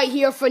put it right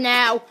here for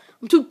now.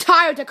 I'm too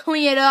tired to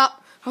clean it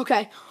up.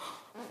 Okay.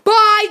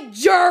 Bye,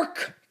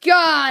 jerk.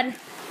 God.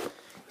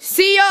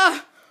 See ya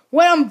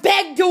when I'm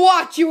begged to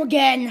watch you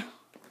again.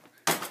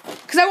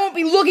 Because I won't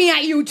be looking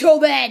at you till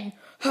then.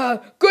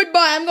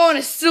 Goodbye, I'm going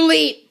to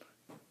sleep.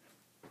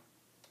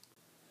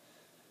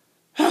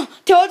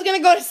 Toad's gonna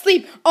go to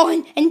sleep. Oh,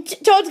 and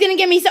Toad's gonna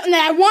give me something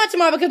that I want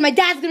tomorrow because my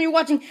dad's gonna be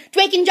watching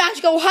Drake and Josh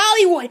Go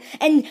Hollywood,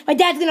 and my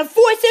dad's gonna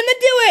force him to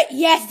do it.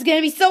 Yes, it's gonna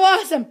be so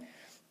awesome.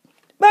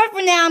 But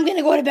for now, I'm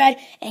gonna go to bed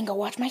and go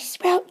watch my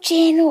Sprout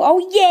channel. Oh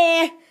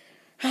yeah.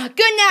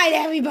 Good night,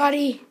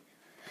 everybody.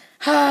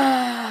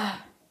 Welcome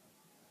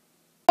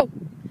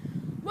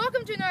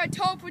to another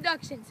Toad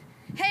Productions.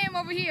 Hey, I'm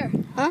over here.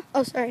 Huh?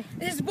 Oh, sorry.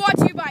 This is brought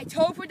to you by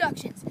Toad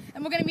Productions,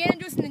 and we're going to be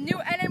introducing the new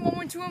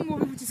NN1121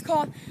 movie, which is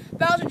called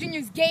Bowser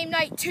Jr.'s Game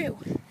Night 2.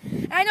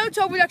 And I know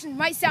Toad Productions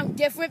might sound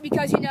different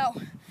because, you know,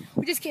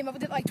 we just came up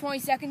with it like 20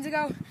 seconds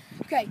ago.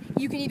 Okay,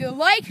 you can either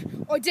like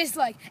or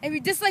dislike. And if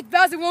you dislike,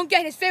 Bowser won't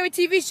get his favorite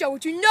TV show,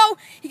 which you know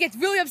he gets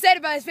really upset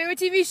about his favorite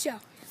TV show.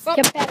 Well,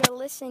 You better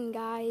listen,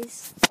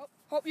 guys.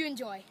 hope you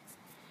enjoy.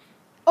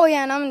 Oh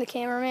yeah, and I'm the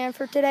cameraman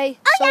for today.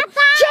 Oh,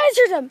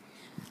 yeah,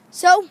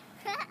 So,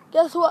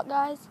 guess what,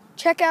 guys?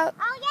 Check out.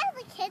 Oh, yeah,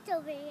 the kids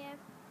over here.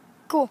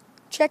 Cool.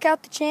 Check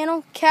out the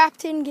channel,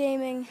 Captain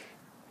Gaming.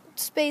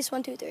 Space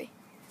 123.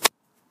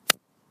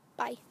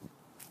 Bye.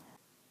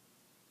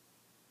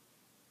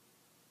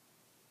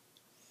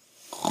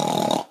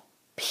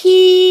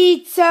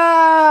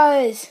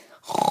 Pizzas.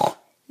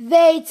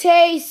 They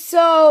taste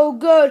so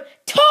good.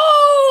 Toad,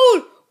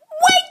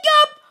 wake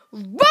up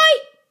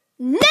right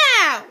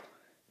now.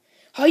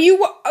 Are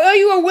you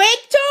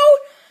awake, Toad?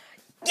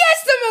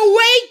 Yes, I'm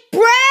awake,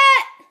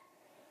 brat.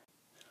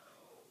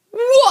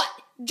 What?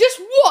 Just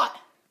what?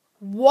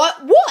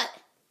 What? Why?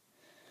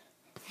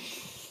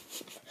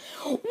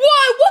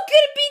 What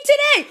could it be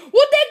today?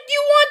 What the heck do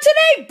you want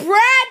today,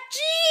 brat?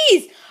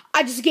 Jeez.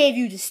 I just gave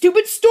you the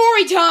stupid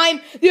story time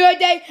the other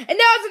day, and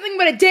now it's nothing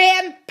but a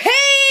damn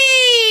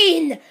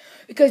pain.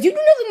 Because you do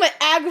nothing but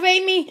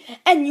aggravate me,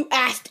 and you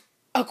asked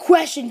a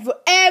question for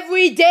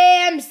every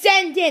damn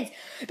sentence.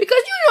 Because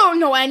you don't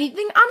know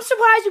anything. I'm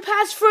surprised you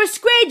passed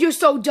first grade. You're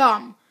so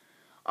dumb.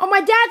 Oh,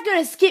 my dad's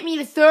gonna skip me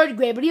to third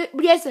grade, but he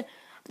has to.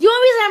 The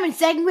only reason I'm in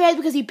second grade is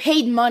because he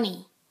paid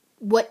money.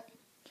 What?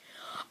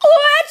 Oh,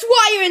 that's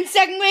why you're in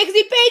second grade,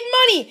 because he paid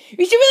money.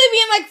 You should really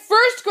be in like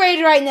first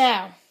grade right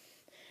now.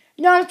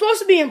 No, I'm supposed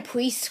to be in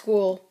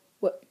preschool.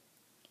 What?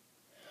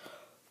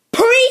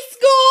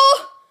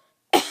 Preschool?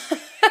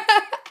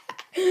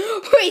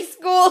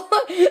 Preschool?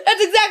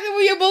 That's exactly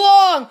where you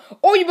belong.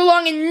 Or you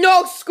belong in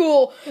no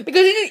school.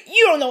 Because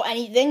you don't know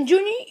anything,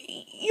 Junior.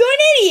 You're an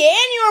idiot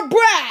and you're a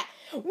brat.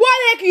 Why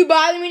the heck are you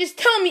bothering me? Just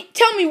tell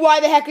me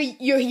why the heck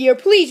you're here.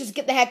 Please just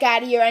get the heck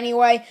out of here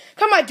anyway.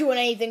 I'm not doing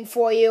anything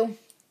for you.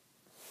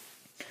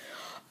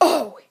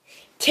 Oh,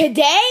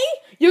 today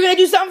you're going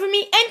to do something for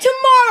me, and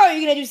tomorrow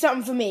you're going to do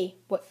something for me.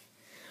 What?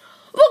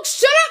 Look,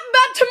 shut up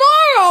about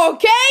tomorrow,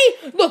 okay?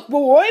 Look,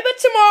 we'll worry about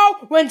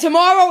tomorrow when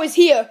tomorrow is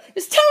here.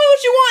 Just tell me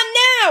what you want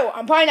now.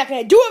 I'm probably not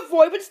going to do it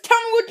for you, but just tell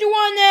me what you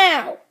want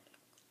now.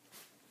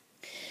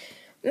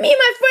 Me and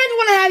my friends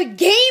want to have a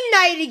game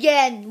night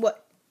again.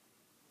 What?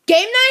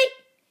 Game night?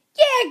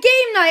 Yeah,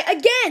 game night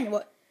again.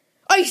 What?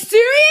 Are you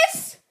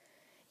serious?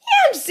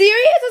 Yeah, I'm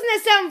serious. Doesn't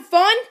that sound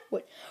fun?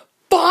 What?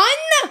 Fun?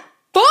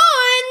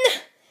 Fun?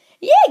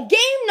 Yeah,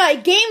 game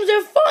night. Games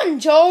are fun,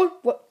 Toad.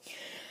 What?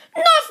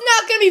 No, it's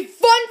not going to be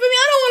fun for me.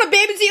 I don't want to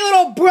babysit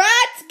little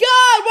brats.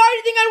 God, why do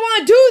you think I'd want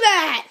to do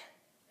that?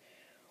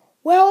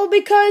 Well,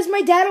 because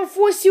my dad will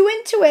force you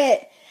into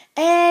it.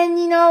 and,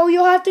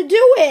 you'll have to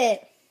do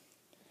it.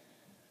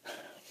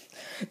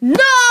 No!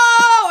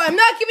 I'm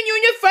not giving you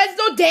and your friends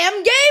no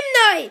damn game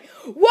night!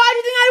 Why do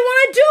you think I want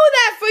to do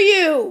that for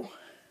you?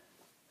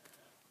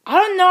 I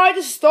don't know, I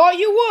just thought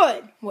you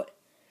would. What?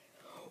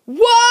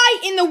 Why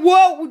in the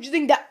world would you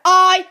think that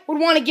I would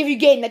want to give you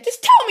game night?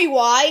 Just tell me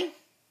why.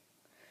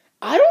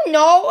 I don't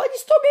know, I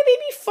just thought maybe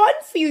it'd be fun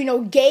for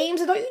you,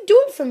 games. I thought you'd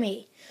do it for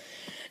me.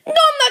 No,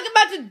 I'm not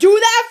about to do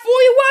that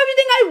for you. Why would you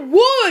think I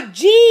would?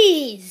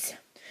 Jeez.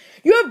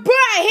 You're a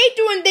brat. I hate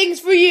doing things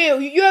for you.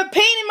 You're a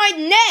pain in my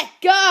neck.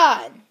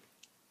 God.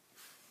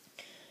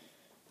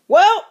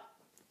 Well,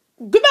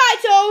 goodbye,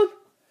 Toad.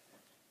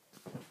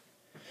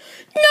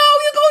 No,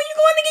 you're going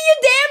to get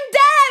your damn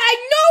dad. I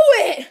know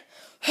it.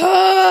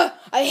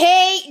 I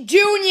hate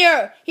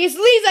Junior. He just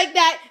leaves like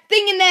that,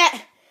 thinking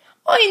that,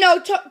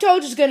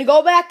 Toad's just going to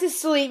go back to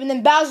sleep, and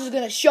then Bowser's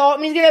going to show up,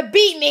 and he's going to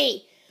beat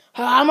me.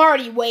 I'm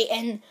already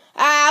waiting.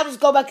 I'll just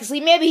go back to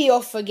sleep. Maybe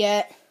he'll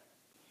forget.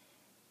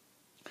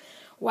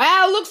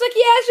 Wow, looks like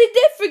he actually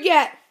did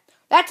forget.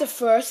 That's a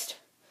first.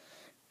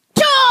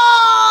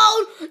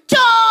 Toad!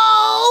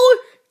 Toad!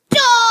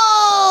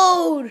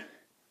 Toad!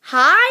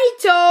 Hi,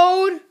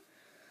 Toad.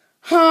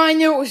 I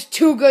knew it was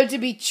too good to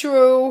be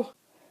true.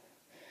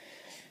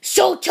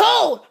 So,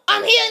 Toad,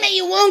 I'm hearing that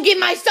you won't give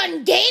my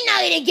son game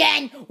night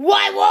again.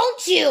 Why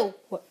won't you?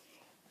 What?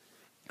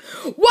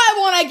 Why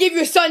won't I give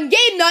your son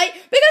game night?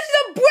 Because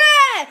he's a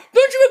brat!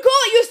 Don't you recall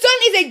that your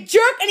son is a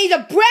jerk and he's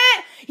a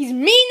brat? He's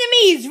mean to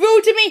me, he's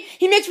rude to me,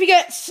 he makes me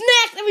get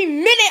snacks every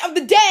minute of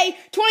the day,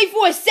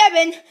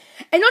 24/7.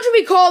 And don't you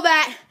recall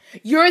that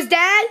you're his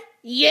dad?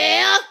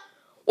 Yeah?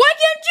 Why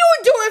can't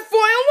you do it for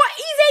him? What?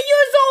 He's 8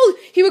 years old.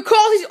 He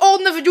recalls he's old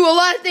enough to do a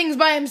lot of things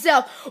by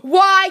himself.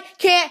 Why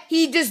can't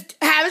he just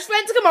have his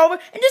friends come over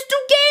and just do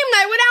game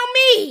night without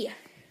me?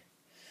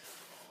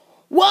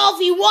 Well, if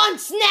he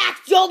wants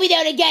snacks, you'll be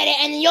there to get it,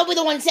 and then you'll be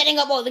the one setting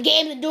up all the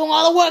games and doing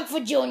all the work for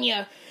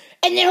Junior.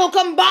 And then he'll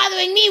come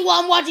bothering me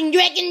while I'm watching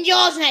Drake and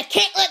Josh, and I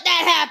can't let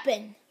that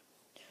happen.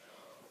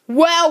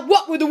 Well,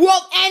 what would the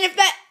world end if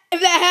that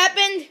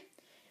happened?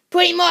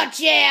 Pretty much,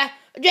 yeah.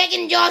 Drake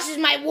and Josh is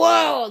my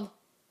world.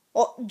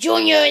 Well,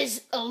 Junior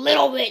is a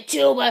little bit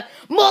too, but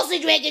mostly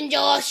Drake and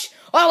Josh.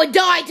 Or I would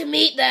die to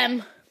meet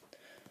them.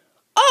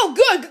 Oh,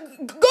 good.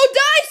 Go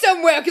die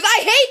somewhere, because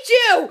I hate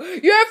you.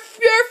 You're a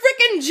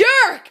freaking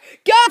jerk.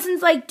 God,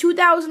 since like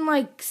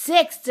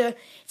 2006,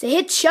 it's a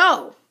hit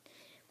show.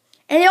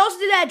 And they also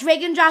did that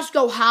Drake and Josh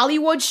Go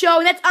Hollywood show,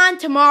 and that's on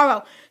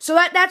tomorrow. So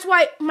that's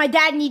why my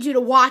dad needs you to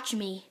watch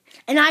me.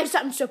 And I have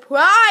something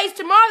surprise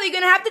tomorrow that you're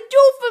going to have to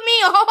do for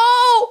me.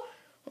 Oh!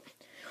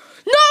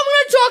 No, I'm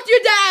going to talk to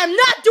your dad. I'm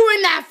not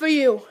doing that for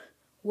you.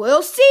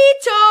 We'll see,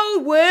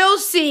 Toad. We'll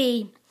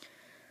see.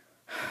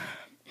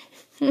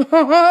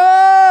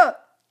 I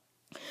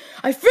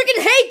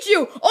freaking hate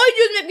you. All you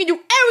do is make me do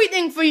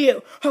everything for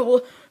you.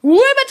 Well,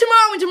 what about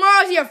tomorrow when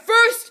tomorrow's here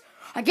first?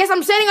 I guess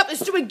I'm setting up this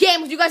stupid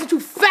game because you guys are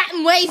too fat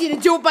and lazy to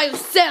do it by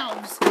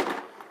yourselves.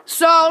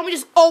 So, let me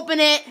just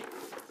open it.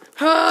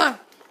 Well,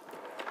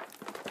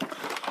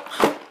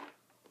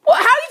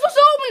 how are you supposed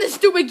to open this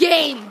stupid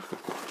game?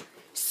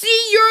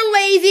 See, you're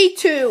lazy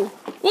too.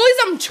 Well, at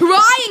least I'm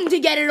trying to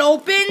get it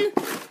open.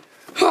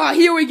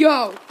 Here we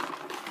go.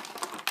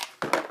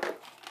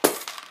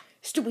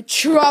 Stupid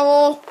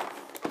trouble.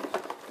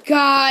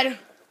 God.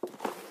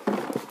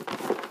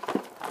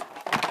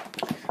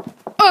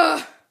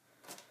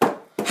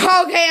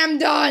 Okay, I'm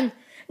done.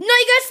 No,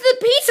 you gotta set the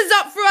pieces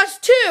up for us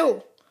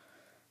too.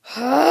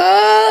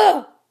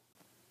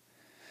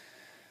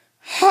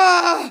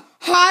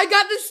 I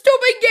got the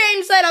stupid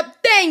game set up,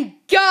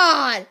 thank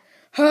God.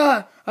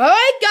 Alright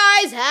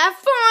guys, have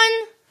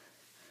fun.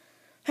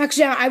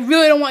 Actually, I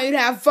really don't want you to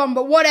have fun,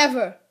 but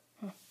whatever.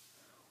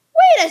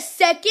 Wait a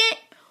second.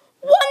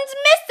 One's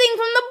missing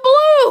from the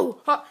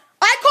blue.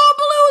 I call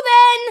blue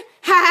then.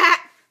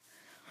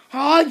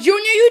 Oh,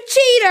 Junior, you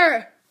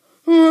cheater.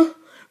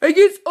 I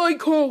guess I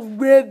call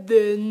red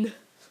then.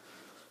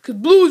 Because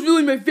blue is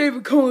really my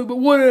favorite color, but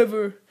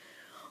whatever.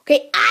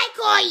 Okay, I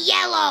call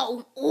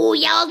yellow. Ooh,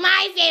 yellow's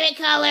my favorite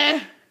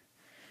color.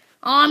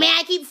 Oh man,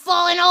 I keep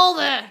falling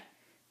over.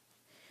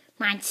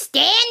 Come on,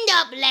 stand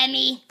up,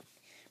 Lemmy.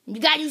 You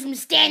gotta do some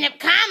stand-up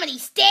comedy.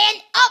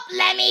 Stand up,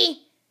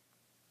 Lemmy.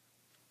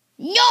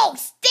 No,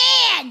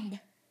 stand.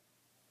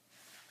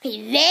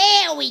 Okay,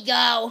 there we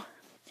go.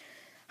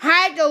 I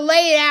had to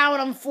lay down,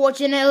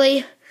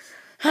 unfortunately.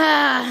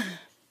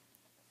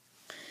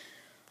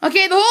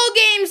 Okay, the whole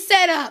game's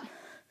set up.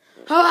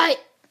 Alright.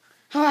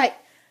 Okay,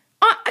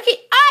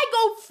 I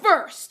go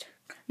first.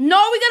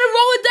 No, we gotta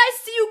roll the dice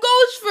to see who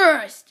goes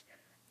first.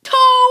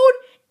 Toad,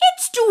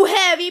 it's too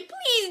heavy.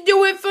 Please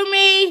do it for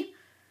me.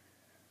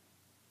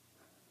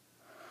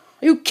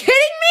 Are you kidding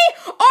me?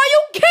 Are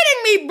you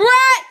kidding me,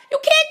 brat? You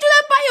can't do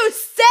that by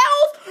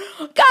yourself?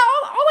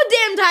 God, all the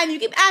damn time you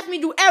keep asking me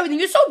to do everything.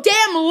 You're so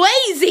damn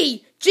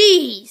lazy.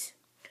 Jeez.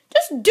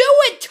 Just do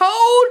it,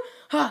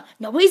 Toad.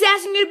 Nobody's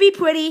asking you to be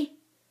pretty.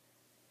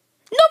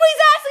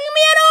 Nobody's asking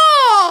me at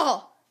all.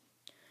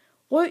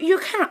 Well, you're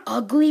kind of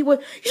ugly. Well,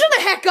 you shut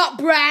the heck up,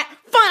 brat.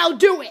 Fine, I'll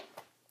do it.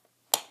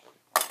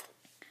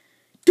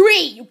 3,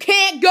 you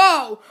can't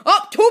go.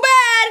 Oh, too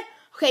bad.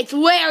 Okay, it's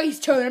Larry's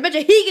turn. I bet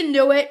you he can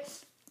do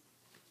it.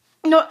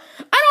 No, I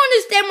don't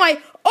understand why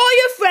all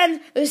your friends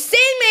are the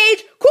same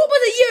age, cool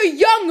but a year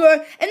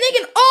younger, and they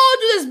can all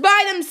do this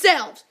by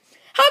themselves.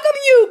 How come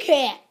you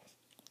can't?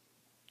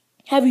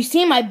 Have you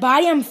seen my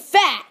body? I'm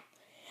fat.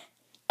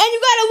 And you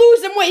gotta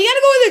lose some weight. You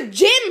gotta go to the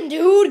gym,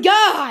 dude.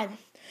 God.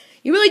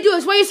 You really do.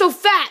 That's why you're so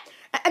fat.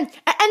 And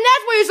that's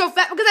why you're so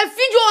fat, because I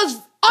feed you all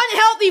this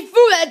unhealthy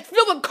food that's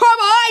filled with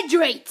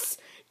carbohydrates.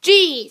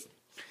 Jeez.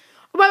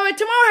 By the way,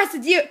 tomorrow has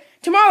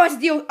to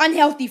deal with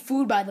unhealthy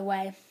food, by the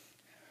way.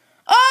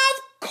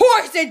 Of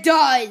course it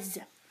does.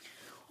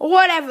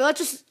 Whatever, let's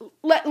just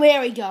let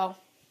Larry go.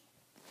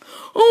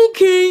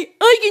 Okay,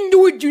 I can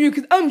do it, Junior,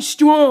 because I'm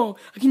strong.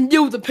 I can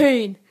deal with the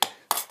pain.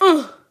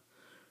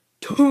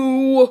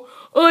 2,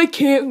 I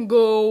can't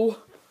go.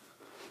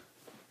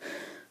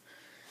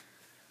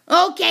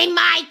 Okay,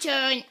 my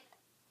turn.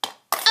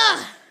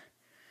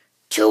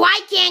 2,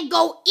 I can't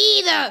go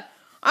either.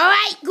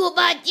 Alright,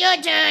 Koopa, it's your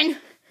turn.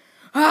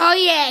 Oh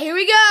yeah, here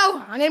we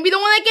go. I'm gonna be the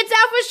one that gets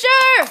out for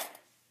sure.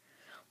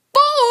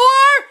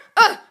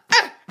 4.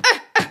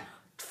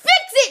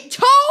 Fix it,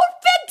 Toad,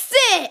 fix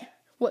it.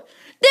 What?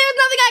 There's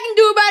nothing I can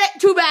do about it.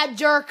 Too bad,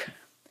 jerk.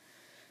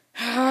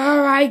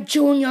 Alright,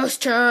 Junior's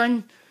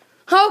turn.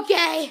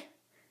 Okay.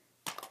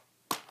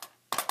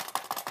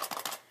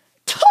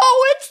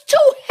 Toad, it's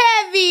too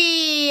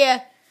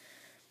heavy.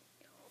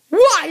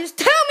 Why? Just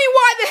tell me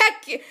why the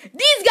heck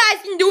these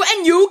guys can do it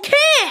and you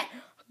can't.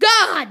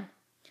 God.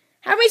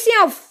 Have we seen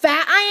how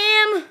fat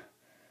I am?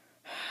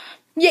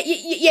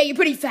 Yeah, you're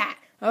pretty fat.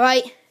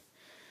 Alright?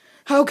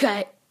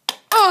 Okay.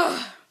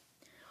 Oh,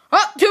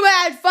 too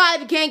bad,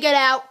 5, you can't get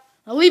out.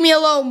 Now leave me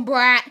alone,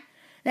 brat.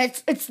 Now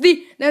at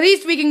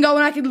least we can go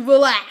and I can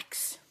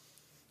relax.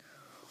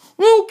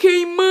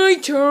 Okay, my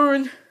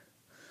turn.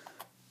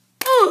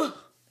 1,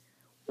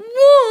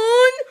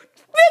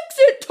 Fix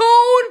it,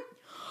 Toad.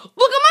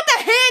 Look, I'm not the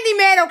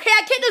handyman, okay?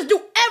 I can't just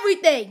do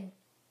everything.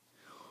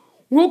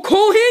 We'll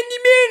call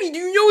Handyman. Do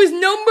you know his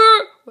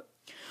number?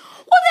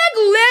 What the heck,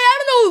 Larry? I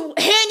don't know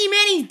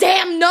Handyman's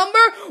damn number.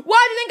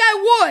 Why do you think I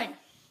would?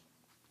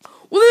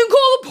 Well, then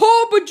call the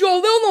Paw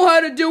Patrol. They'll know how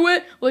to do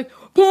it. Like,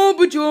 Paw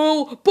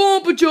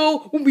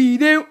Patrol will be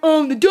there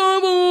on the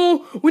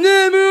double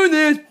whenever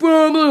there's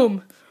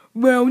problem.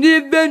 Round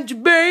Adventure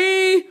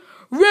Bay,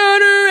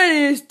 Ryder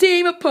and his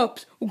team of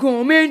pups will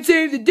come and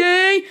save the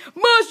day.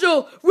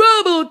 Marshall,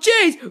 Rubble,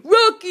 Chase,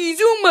 Rocky,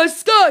 Zuma,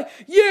 Sky,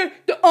 yeah,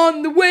 they're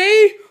on the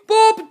way.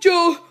 Paw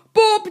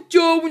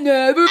Patrol will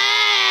never...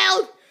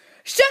 Ow!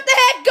 Shut the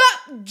heck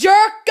up,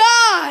 jerk!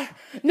 God!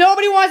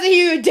 Nobody wants to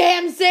hear your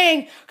damn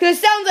sing, because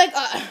it sounds like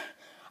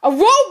a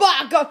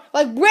robot,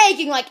 like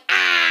breaking, like,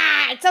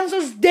 ah! It sounds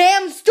so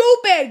damn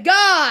stupid!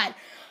 God!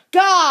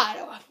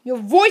 Your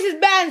voice is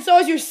bad and so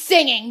is your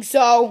singing,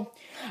 so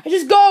I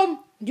just go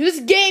do this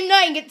game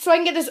night so I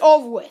can get this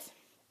over with.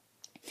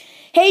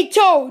 Hey,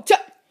 Toad,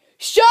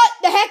 shut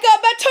the heck up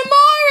about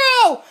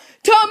tomorrow!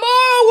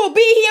 Tomorrow will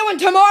be here when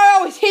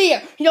tomorrow is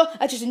here. You know,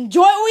 let's just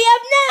enjoy what we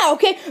have now,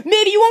 okay?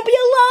 Maybe you won't be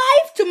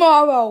alive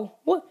tomorrow.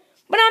 What?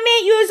 But I'm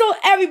 8 years old.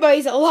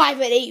 Everybody's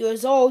alive at 8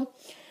 years old.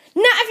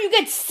 Not if you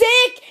get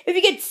sick. If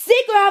you get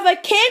sick or have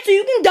like cancer,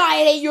 you can die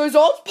at 8 years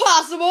old. It's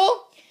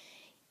possible.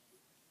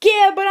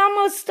 Yeah, but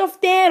I'm a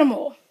stuffed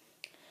animal.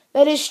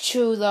 That is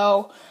true,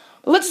 though.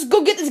 Let's just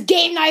go get this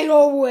game night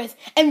over with.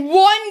 And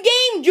 1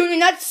 game, Junior,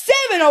 not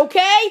 7,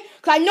 okay?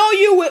 Because I know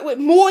you with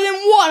more than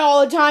 1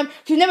 all the time.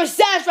 Because you're never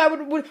satisfied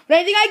with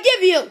anything I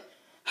give you.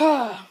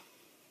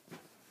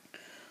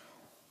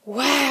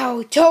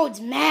 Wow,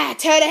 Toad's mad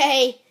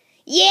today.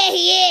 Yeah,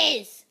 he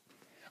is.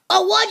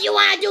 Oh, what do you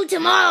want to do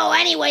tomorrow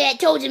anyway that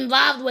Toad's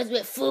involved with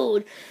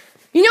food?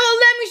 You know what,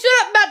 let me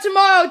shut up about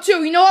tomorrow,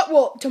 too. You know what?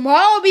 Well, tomorrow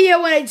I'll be here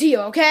when it's here,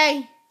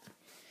 okay?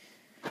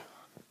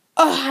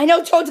 I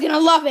know Toad's going to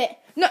love it.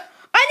 No,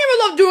 I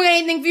never loved doing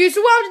anything for you,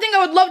 so why would you think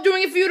I would love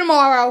doing it for you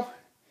tomorrow?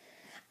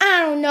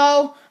 I don't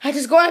know. I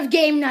just go have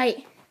game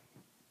night.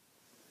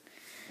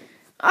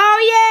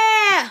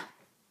 Oh, yeah!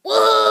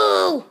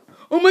 Woo!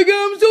 Oh my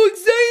God, I'm so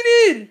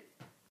excited!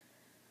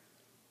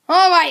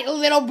 All right,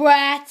 little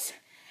brats.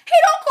 Hey,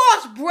 don't call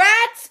us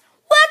brats.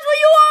 Well, that's what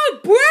you are,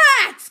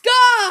 brats.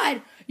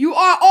 God, you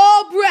are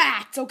all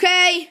brats,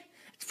 okay?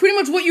 It's pretty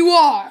much what you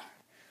are.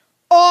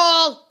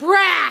 All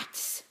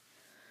brats.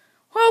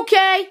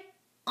 Okay.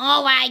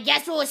 All right,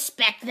 guess we'll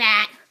respect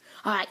that.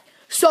 All right,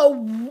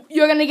 so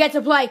you're going to get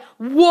to play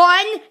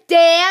 1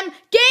 damn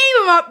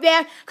game up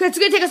there, because it's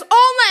going to take us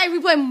all night if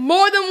we play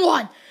more than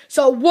 1.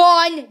 So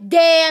 1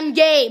 damn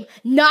game.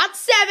 Not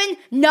 7,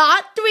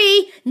 not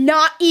 3,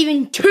 not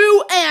even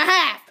 2.5.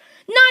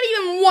 Not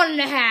even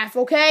 1.5,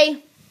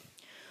 okay?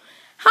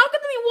 How could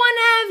there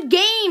be 1.5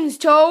 games,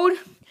 Toad?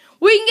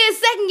 We can get a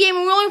second game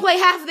and we only play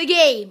half of the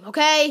game,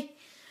 okay?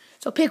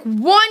 So pick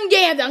 1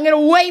 game that I'm going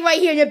to wait right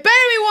here. And it better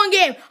be 1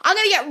 game. I'm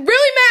going to get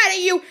really mad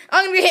at you.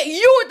 I'm going to hit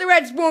you with the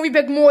red spoon if we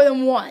pick more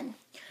than 1.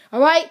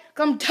 Alright?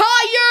 I'm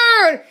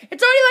tired!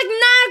 It's already like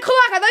 9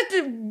 o'clock. I'd like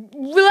to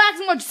relax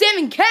and watch Sam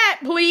and Cat,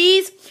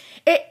 please.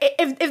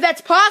 If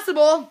that's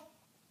possible.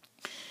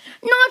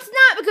 No, it's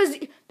not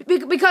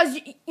because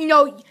you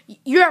know,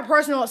 you're a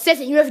personal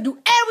assistant. You have to do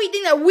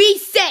everything that we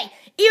say,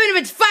 even if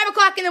it's 5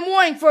 o'clock in the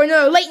morning for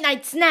another late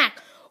night snack.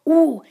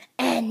 Ooh,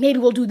 and maybe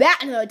we'll do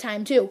that another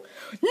time too.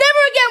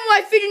 Never again will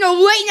I feed you no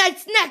late night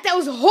snack. That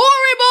was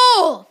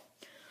horrible.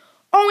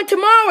 Oh, and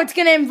tomorrow it's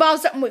gonna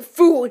involve something with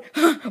food,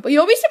 but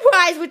you'll be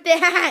surprised with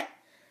that.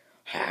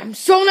 I'm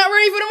so not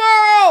ready for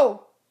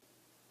tomorrow.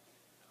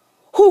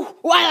 Whew,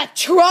 I got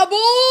trouble.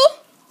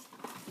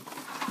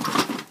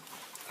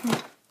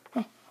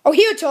 Oh,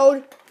 here,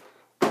 Toad.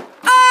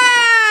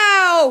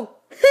 Ow!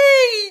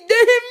 Hey,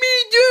 that hit me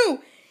too.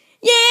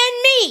 Yeah,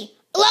 and me.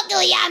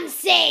 Luckily, I'm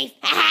safe.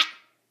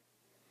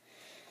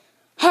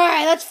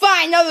 Alright, let's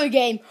find another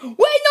game. Wait, no,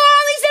 I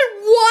only said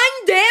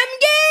one damn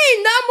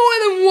game, not more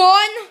than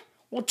one.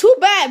 Well, too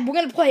bad. We're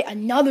gonna play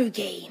another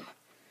game.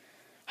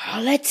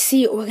 Let's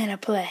see what we're gonna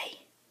play.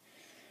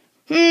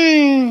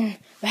 There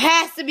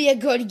has to be a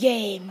good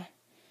game.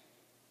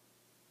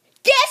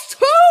 Guess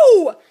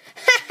who?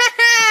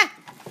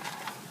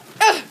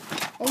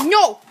 Oh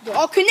no, they're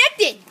all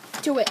connected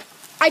to it.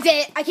 I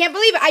did it. I can't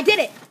believe it. I did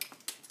it.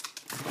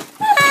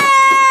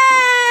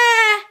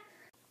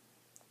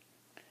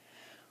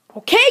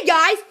 Okay,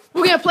 guys,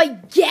 we're gonna play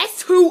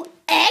Guess Who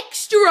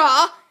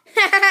Extra.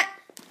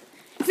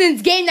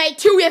 Since game night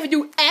 2, we have to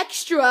do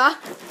extra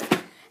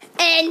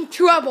and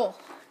trouble.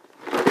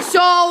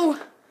 So,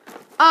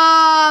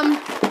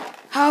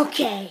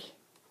 okay.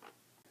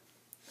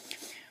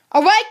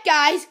 All right,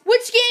 guys,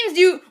 which game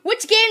do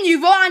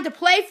you want to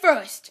play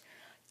first?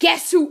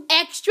 Guess Who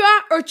Extra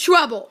or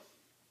Trouble?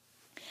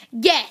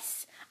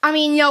 Guess. I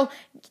mean, you know,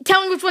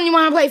 tell me which one you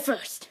want to play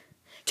first.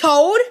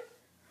 Toad?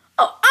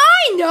 Oh,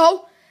 I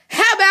know.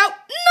 How about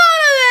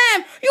none of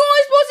them? You're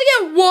only supposed to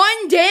get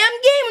one damn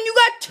game and you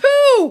got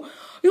 2.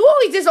 You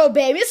always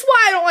disobey me. That's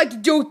why I don't like to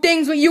do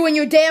things with you and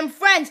your damn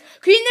friends,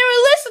 because you never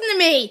listen to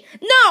me.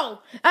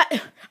 No. I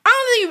don't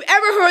think you've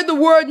ever heard the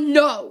word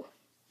no.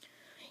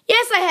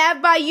 Yes, I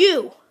have, by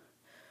you.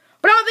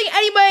 But I don't think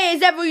anybody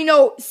has ever, you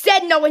know,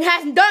 said no and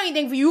hasn't done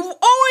anything for you. You've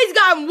always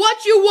gotten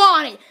what you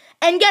wanted.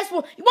 And guess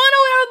what? You want to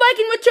know what I would like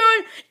in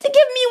return? To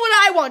give me what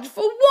I want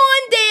for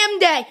one damn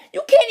day.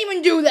 You can't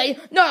even do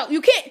that. No,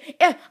 you can't.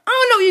 I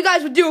don't know what you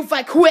guys would do if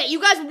I quit. You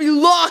guys would be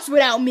lost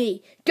without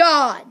me.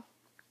 God.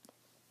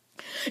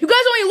 You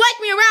guys only like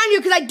me around here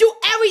because I do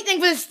everything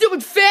for this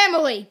stupid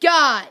family.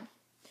 God.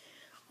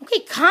 Okay,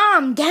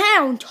 calm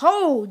down,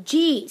 Toad.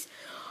 Jeez.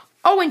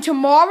 Oh, and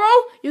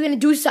tomorrow, you're going to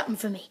do something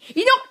for me.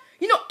 You know,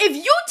 if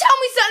you tell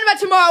me something about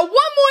tomorrow one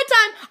more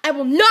time, I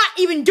will not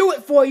even do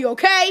it for you,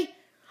 okay?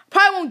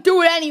 Probably won't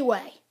do it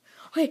anyway.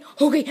 Okay,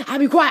 I'll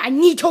be quiet. I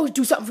need Toad to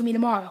do something for me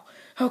tomorrow.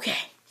 Okay.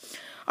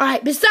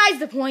 Alright, besides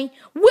the point,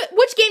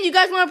 which game do you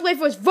guys want to play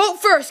first?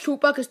 Vote first,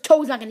 Koopa, because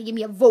Toad's not going to give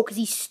me a vote because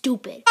he's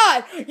stupid.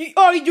 God,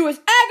 all you do is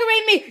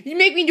aggravate me. You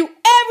make me do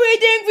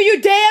everything for your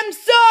damn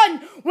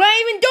son when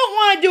I even don't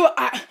want to do it.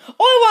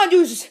 All I want to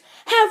do is just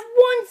have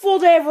one full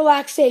day of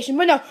relaxation.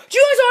 But no, you guys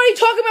already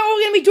talking about what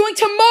we're going to be doing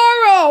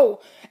tomorrow.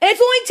 And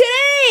it's only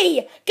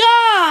today.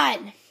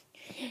 God.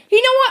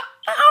 You know what?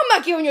 I'm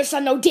not giving your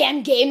son no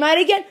damn game night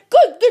again.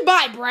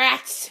 Goodbye,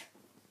 brats.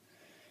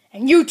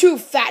 And you too,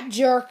 fat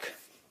jerk.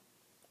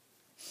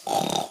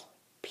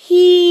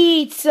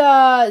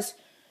 Pizzas.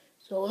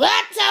 So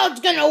that's how it's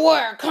gonna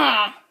work,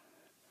 huh?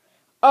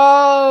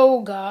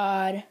 Oh,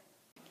 God.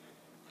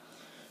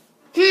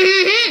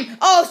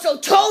 Oh, so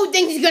Toad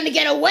thinks he's gonna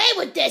get away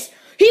with this.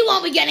 He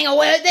won't be getting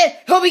away with it.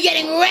 He'll be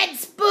getting Red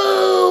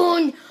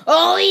Spoon.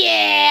 Oh,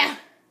 yeah.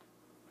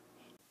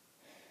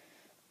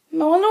 I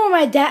wonder where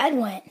my dad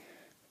went.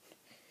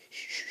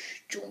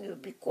 Shh, Junior,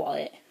 be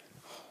quiet.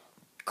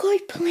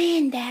 Good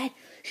plan, Dad.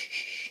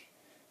 Shh.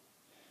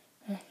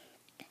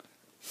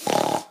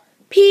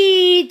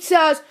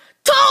 Pizzas.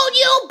 Told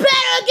you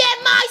better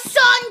get my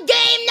son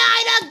game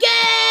night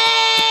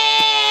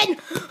again!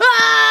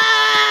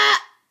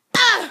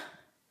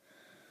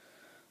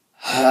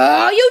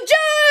 Oh, you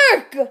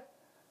jerk!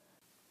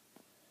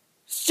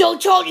 So,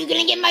 Toad, you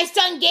gonna get my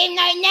son game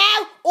night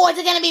now, or is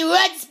it gonna be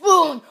Red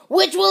Spoon?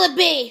 Which will it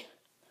be?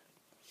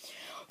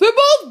 They're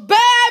both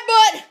bad,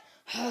 but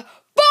fine,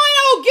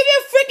 I'll give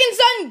your freaking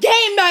son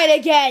game night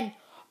again.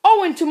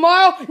 Oh, and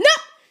tomorrow?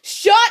 Nope!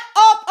 Shut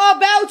up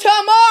about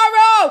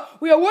tomorrow!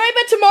 We'll worry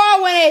about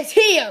tomorrow when it's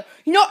here.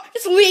 You know,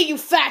 just leave, you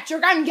fat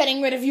jerk. I'm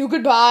getting rid of you.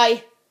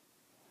 Goodbye.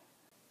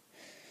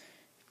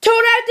 Toad,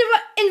 I have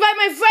to invite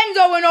my friends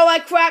over and all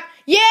that crap.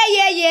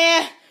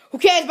 Yeah. Who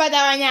cares about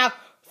that right now?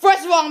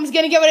 First of all, I'm just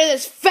gonna get rid of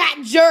this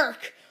fat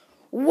jerk.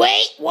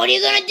 Wait, what are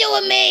you gonna do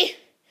with me?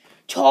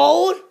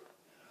 Toad?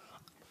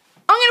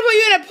 I'm gonna put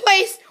you in a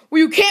place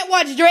where you can't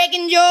watch Drake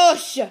and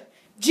Josh.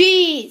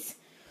 Jeez.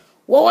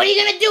 Well, what are you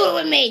gonna do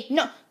with me?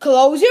 No,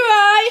 close your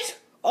eyes.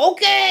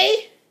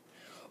 Okay.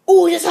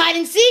 Ooh, just hide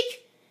and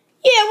seek?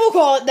 Yeah, we'll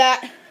call it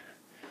that.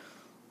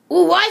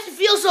 Ooh, why does it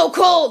feel so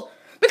cold?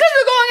 Because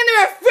we're going in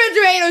the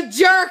refrigerator,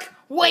 jerk.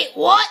 Wait,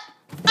 what?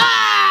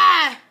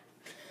 Ah!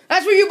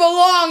 That's where you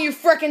belong, you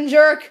frickin'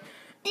 jerk.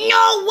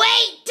 No,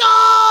 wait,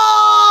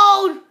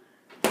 Toad!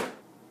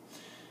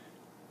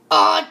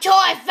 Oh, Toad,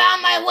 I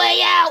found my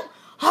way out.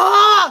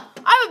 Ah!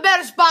 I have a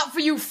better spot for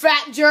you,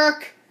 fat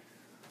jerk.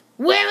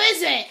 Where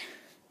is it?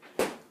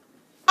 I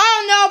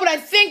don't know, but I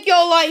think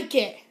you'll like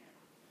it.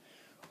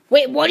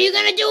 Wait, what are you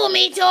gonna do with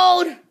me,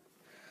 Toad?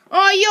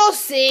 Oh, you'll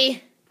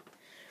see.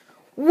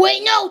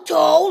 Wait, no,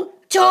 Toad!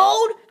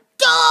 Toad!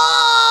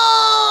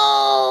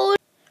 Toad!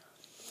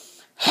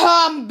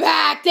 I'm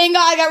back. Thank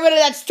God I got rid of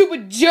that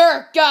stupid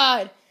jerk,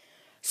 God.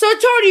 So,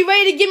 Toad, you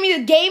ready to give me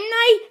the game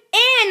night?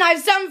 And I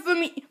have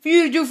something for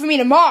you to do for me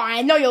tomorrow.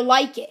 I know you'll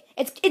like it.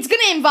 It's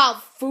gonna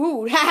involve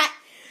food.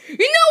 You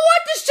know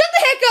what? Just shut the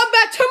heck up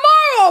about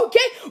tomorrow,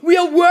 okay?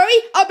 We'll worry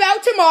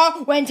about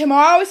tomorrow when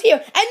tomorrow is here.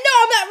 And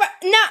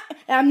no,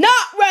 I'm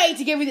not ready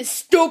to give you this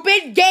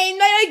stupid game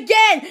night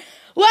again.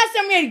 Last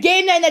time we had a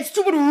game night, and that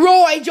stupid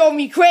Roy drove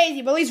me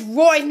crazy. But at least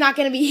Roy's not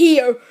gonna be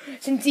here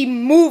since he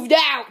moved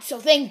out. So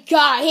thank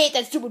God. I hate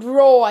that stupid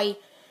Roy.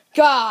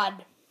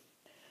 God.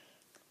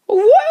 Roy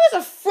was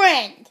a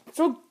friend.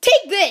 So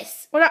take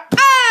this.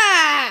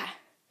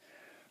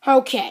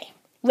 Okay,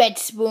 red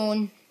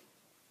spoon.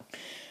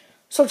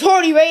 So,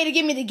 Toad, you ready to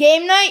give me the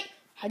game night?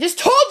 I just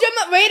told you I'm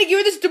not ready to give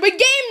you the stupid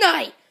game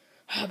night.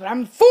 But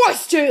I'm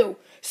forced to.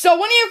 So,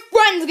 when are your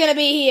friends gonna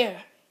be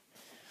here?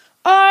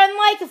 In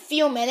like a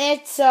few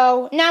minutes.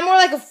 So, now more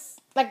like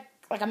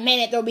a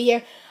minute they'll be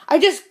here. I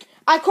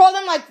called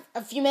them like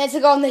a few minutes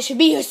ago and they should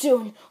be here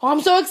soon. Oh,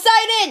 I'm so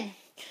excited.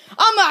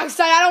 I'm not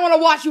excited. I don't want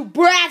to watch you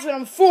brats, but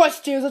I'm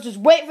forced to. So let's just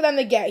wait for them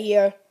to get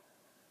here.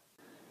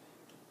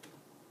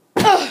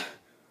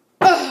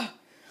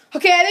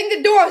 Okay, I think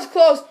the door is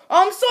closed.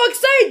 Oh, I'm so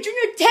excited.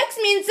 Junior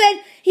texted me and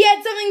said he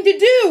had something to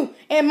do.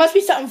 And it must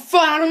be something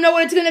fun. I don't know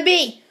what it's going to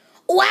be.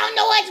 Oh, I don't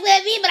know what it's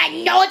gonna be, but I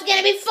know it's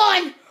gonna be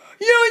fun.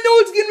 Yeah, I know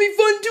it's gonna be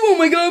fun too. Oh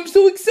my God, I'm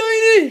so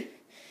excited.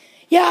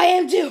 Yeah, I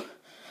am too.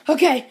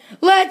 Okay,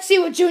 let's see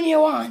what Junior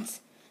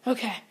wants.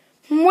 Okay,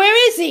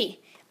 where is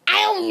he?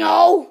 I don't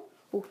know.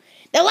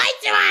 The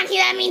lights are on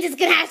here. That means it's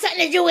gonna have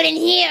something to do with in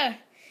here.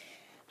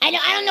 I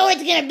don't know what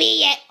it's gonna be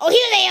yet. Oh,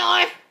 here they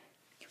are.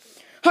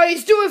 Oh, your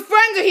stupid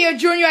friends are here,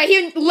 Junior. I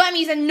hear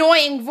Lemmy's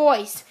annoying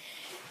voice.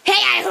 Hey,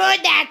 I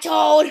heard that,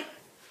 Toad.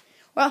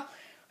 Well,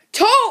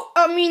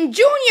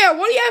 Junior,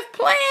 what do you have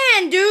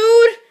planned,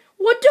 dude?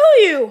 What do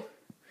you?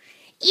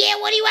 Yeah,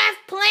 what do you have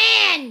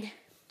planned?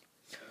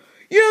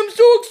 Yeah, I'm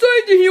so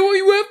excited to hear what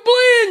you have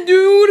planned,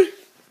 dude.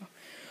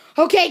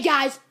 Okay,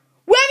 guys,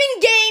 we're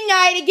having game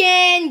night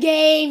again.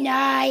 Game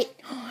night.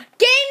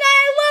 Game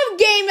night, I love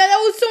game night. That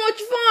was so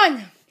much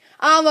fun.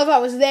 I don't know if I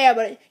was there,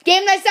 but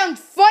game night sounds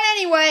fun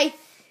anyway.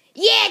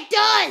 Yeah, it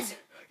does.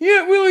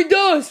 Yeah, it really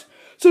does.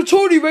 So,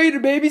 Toad, you ready to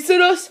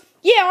babysit us?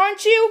 Yeah,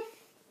 aren't you?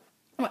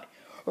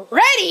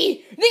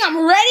 Ready? You think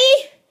I'm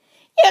ready?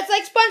 Yeah, it's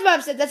like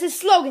SpongeBob said. That's his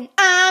slogan.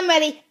 I'm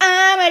ready.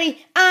 I'm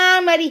ready.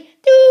 I'm ready.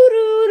 Do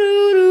do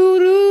do do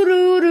do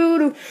do do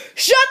do.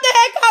 Shut the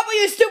heck up with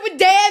your stupid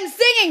damn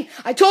singing.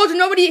 I told you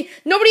nobody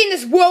in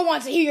this world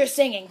wants to hear your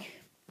singing.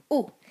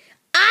 Ooh,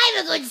 I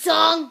have a good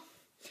song.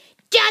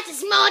 Just a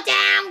small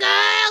town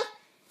girl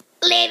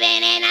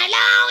living in a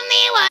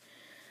lonely world.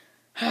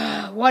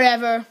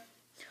 Whatever.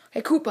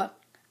 Hey, Koopa.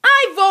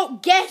 I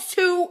vote Guess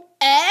Who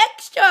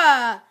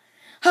Extra.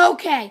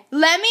 Okay,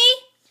 Lemmy?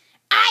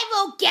 I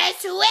vote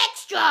Guess Who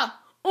Extra.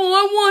 Oh,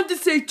 I wanted to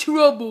say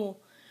trouble.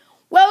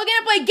 Well, we're going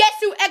to play Guess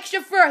Who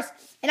Extra first.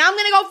 And I'm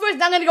going to go first,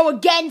 and I'm going to go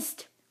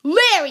against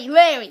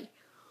Larry.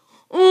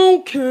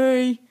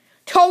 Okay.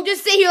 Toad,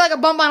 just sit here like a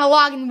bump on a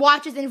log and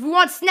watch us. And if we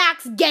want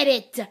snacks, get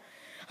it.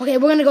 Okay,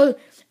 we're going to go.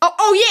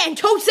 Oh, yeah, and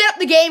Toad set up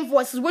the game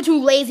for us because we're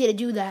too lazy to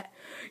do that.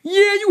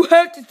 Yeah, you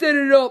have to set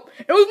it up.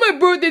 It was my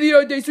birthday the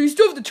other day, so you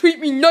still have to treat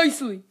me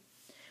nicely.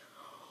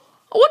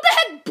 What the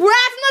heck, Brad?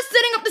 I'm not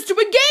setting up the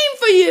stupid game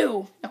for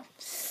you. No,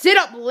 sit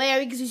up,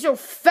 Larry, because you're so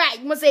fat.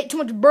 You must have ate too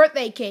much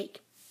birthday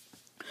cake.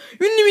 You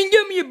didn't even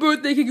get me a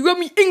birthday cake. You got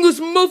me English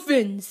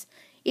muffins.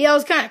 Yeah, that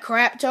was kind of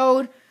crap,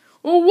 Toad.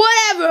 Well,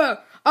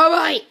 whatever. All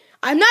right.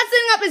 I'm not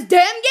setting up this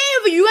damn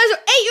game for you. You guys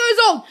are 8 years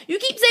old. You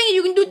keep saying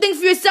you can do things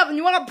for yourself, and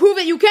you want to prove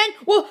that you can?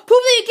 Well, prove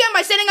that you can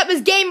by setting up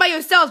this game by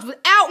yourselves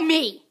without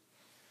me.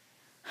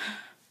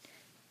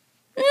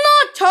 No,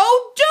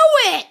 Toad, do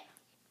it.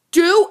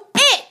 Do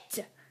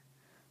it.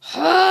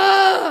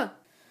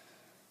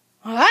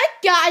 Alright,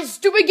 guys,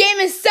 stupid game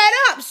is set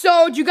up.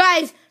 So, do you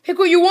guys pick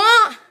what you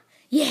want?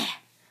 Yeah.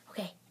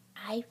 Okay,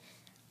 I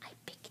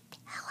picked the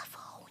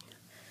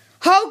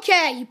telephone.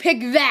 Okay, you pick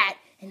that.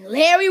 And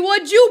Larry,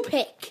 what'd you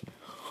pick?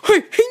 Hey,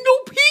 ain't no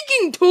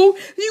peeking, Toad.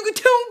 You can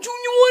tell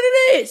Junior what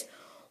it is.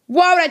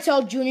 Why would I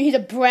tell Junior? He's a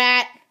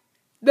brat.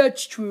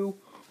 That's true.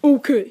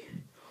 Okay,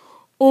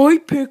 I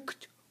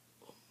picked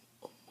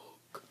a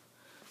mug.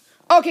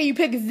 Okay, you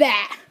pick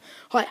that.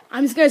 Alright,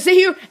 I'm just gonna sit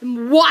here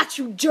and watch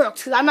you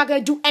jerks, because I'm not gonna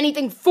do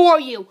anything for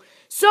you.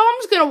 So I'm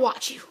just gonna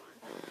watch you.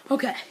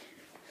 Okay.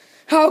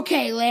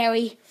 Okay,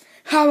 Larry.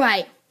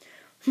 Alright.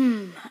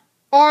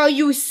 Are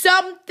you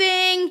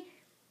something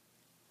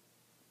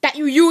that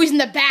you use in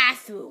the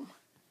bathroom?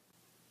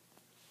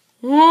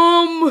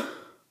 Nope,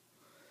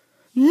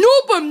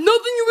 I'm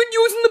nothing you could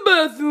use in the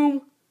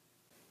bathroom.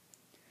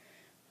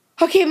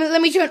 Okay,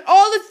 let me turn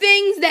all the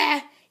things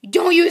that you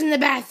don't use in the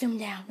bathroom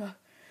down. Oh,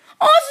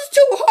 this is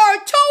too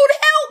hard. Toad,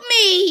 help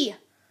me!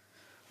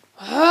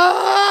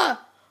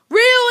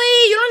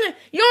 Really? You don't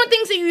know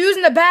things that you use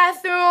in the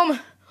bathroom?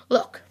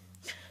 Look,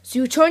 so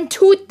you turn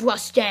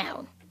toothbrush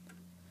down.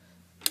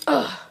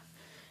 And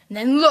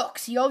then look,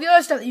 see all the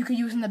other stuff that you could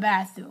use in the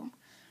bathroom.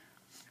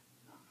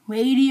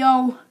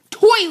 Radio,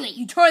 toilet,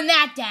 you turn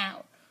that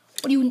down.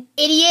 What are you, an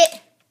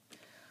idiot?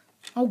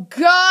 Oh,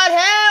 God,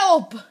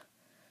 help!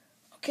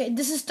 Okay,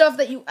 this is stuff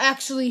that you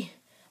actually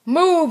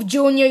move,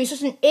 Junior. You're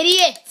such an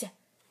idiot.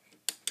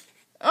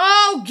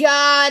 Oh,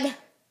 God.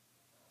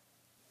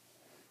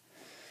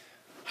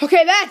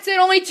 Okay, that's it.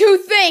 Only two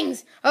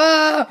things.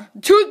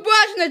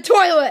 Toothbrush and the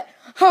toilet.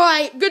 All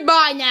right,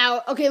 goodbye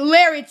now. Okay,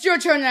 Larry, it's your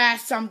turn to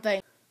ask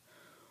something.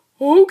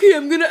 Okay,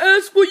 I'm gonna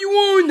ask what you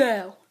are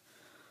now.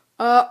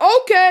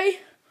 Okay.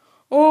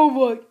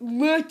 Alright,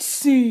 let's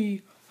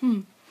see.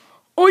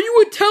 Are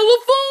you a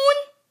telephone?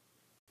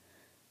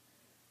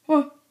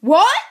 What?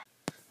 What?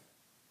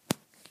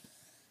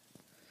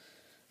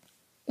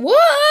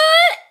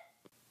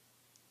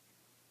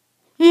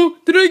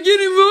 Did I get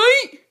it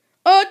right?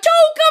 Toad,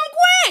 come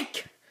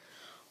quick!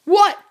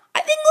 What? I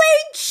think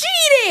Larry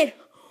cheated!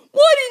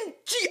 What in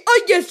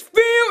I guess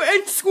fair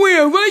and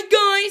square, right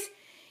guys?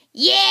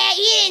 Yeah,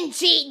 you didn't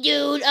cheat,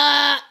 dude.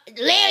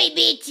 Larry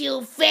beat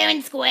you fair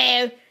and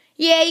square.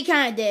 Yeah, he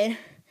kinda did.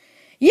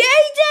 Yeah,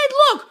 he did!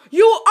 Look!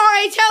 You are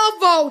a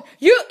telephone!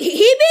 He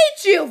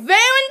beat you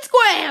fair and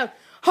square!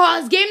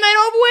 Is game night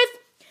over with?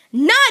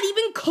 Not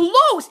even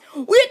close!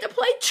 We have to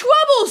play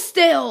Trouble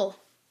still!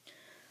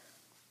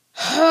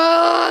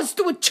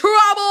 Stupid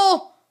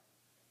Trouble!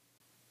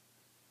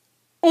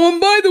 Oh,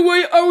 and by the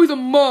way, I was a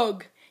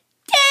mug.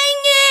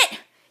 Dang it!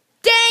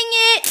 Dang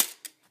it!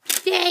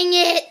 Dang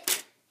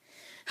it!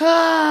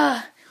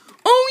 Oh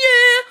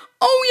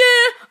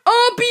yeah,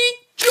 I'll beat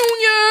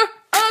Junior!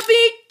 I'll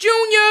beat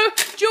Junior!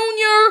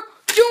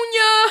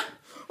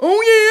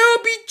 Oh yeah,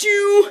 I'll beat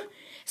you!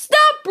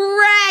 Stop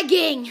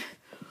bragging!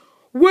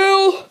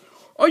 Well,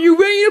 are you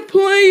ready to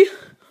play,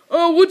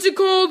 what's it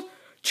called?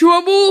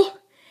 Trouble?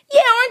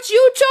 Yeah, aren't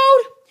you,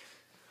 Toad?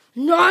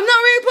 No, I'm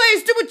not ready to play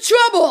stupid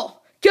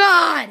Trouble!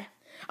 God!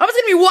 I'm just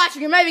gonna be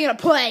watching, I'm not even gonna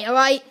play,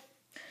 alright?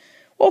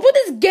 Well, put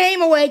this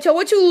game away, Toad.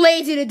 We're too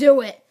lazy to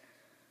do it.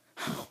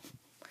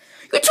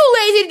 You're too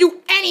lazy to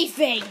do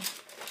anything!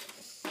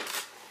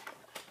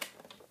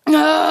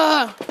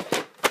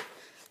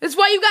 That's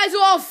why you guys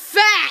are all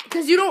fat,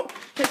 because you're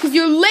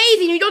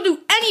lazy and you don't do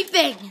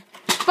anything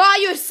by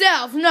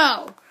yourself.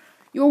 No.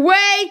 You're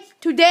way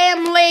too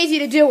damn lazy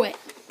to do it.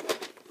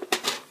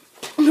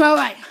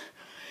 Alright.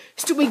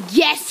 Stupid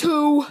Guess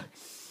Who.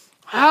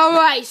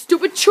 Alright,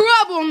 stupid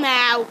Trouble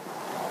now.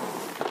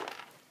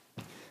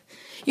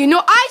 You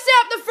know, I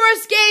set up the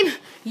first game,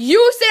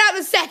 you set up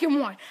the second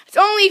one. It's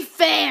only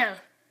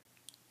fair.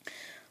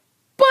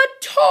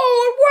 But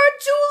Toad, we're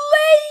too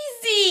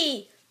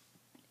lazy.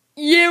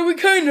 Yeah, we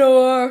kinda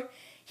are.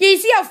 Yeah, you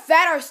see how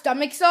fat our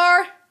stomachs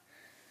are?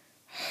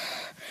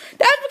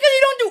 That's because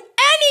you don't do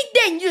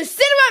anything. You just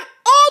sit around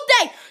all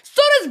day.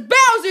 So does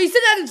Bowser. He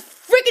sits on his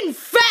freaking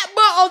fat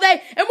butt all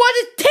day and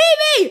watches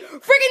TV.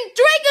 Freaking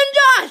Drake and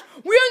Josh.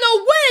 We don't know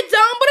when it's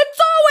on, but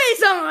it's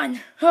always on.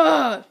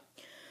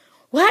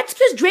 Well, that's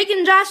because Drake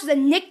and Josh is a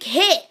Nick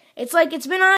hit. It's like it's been on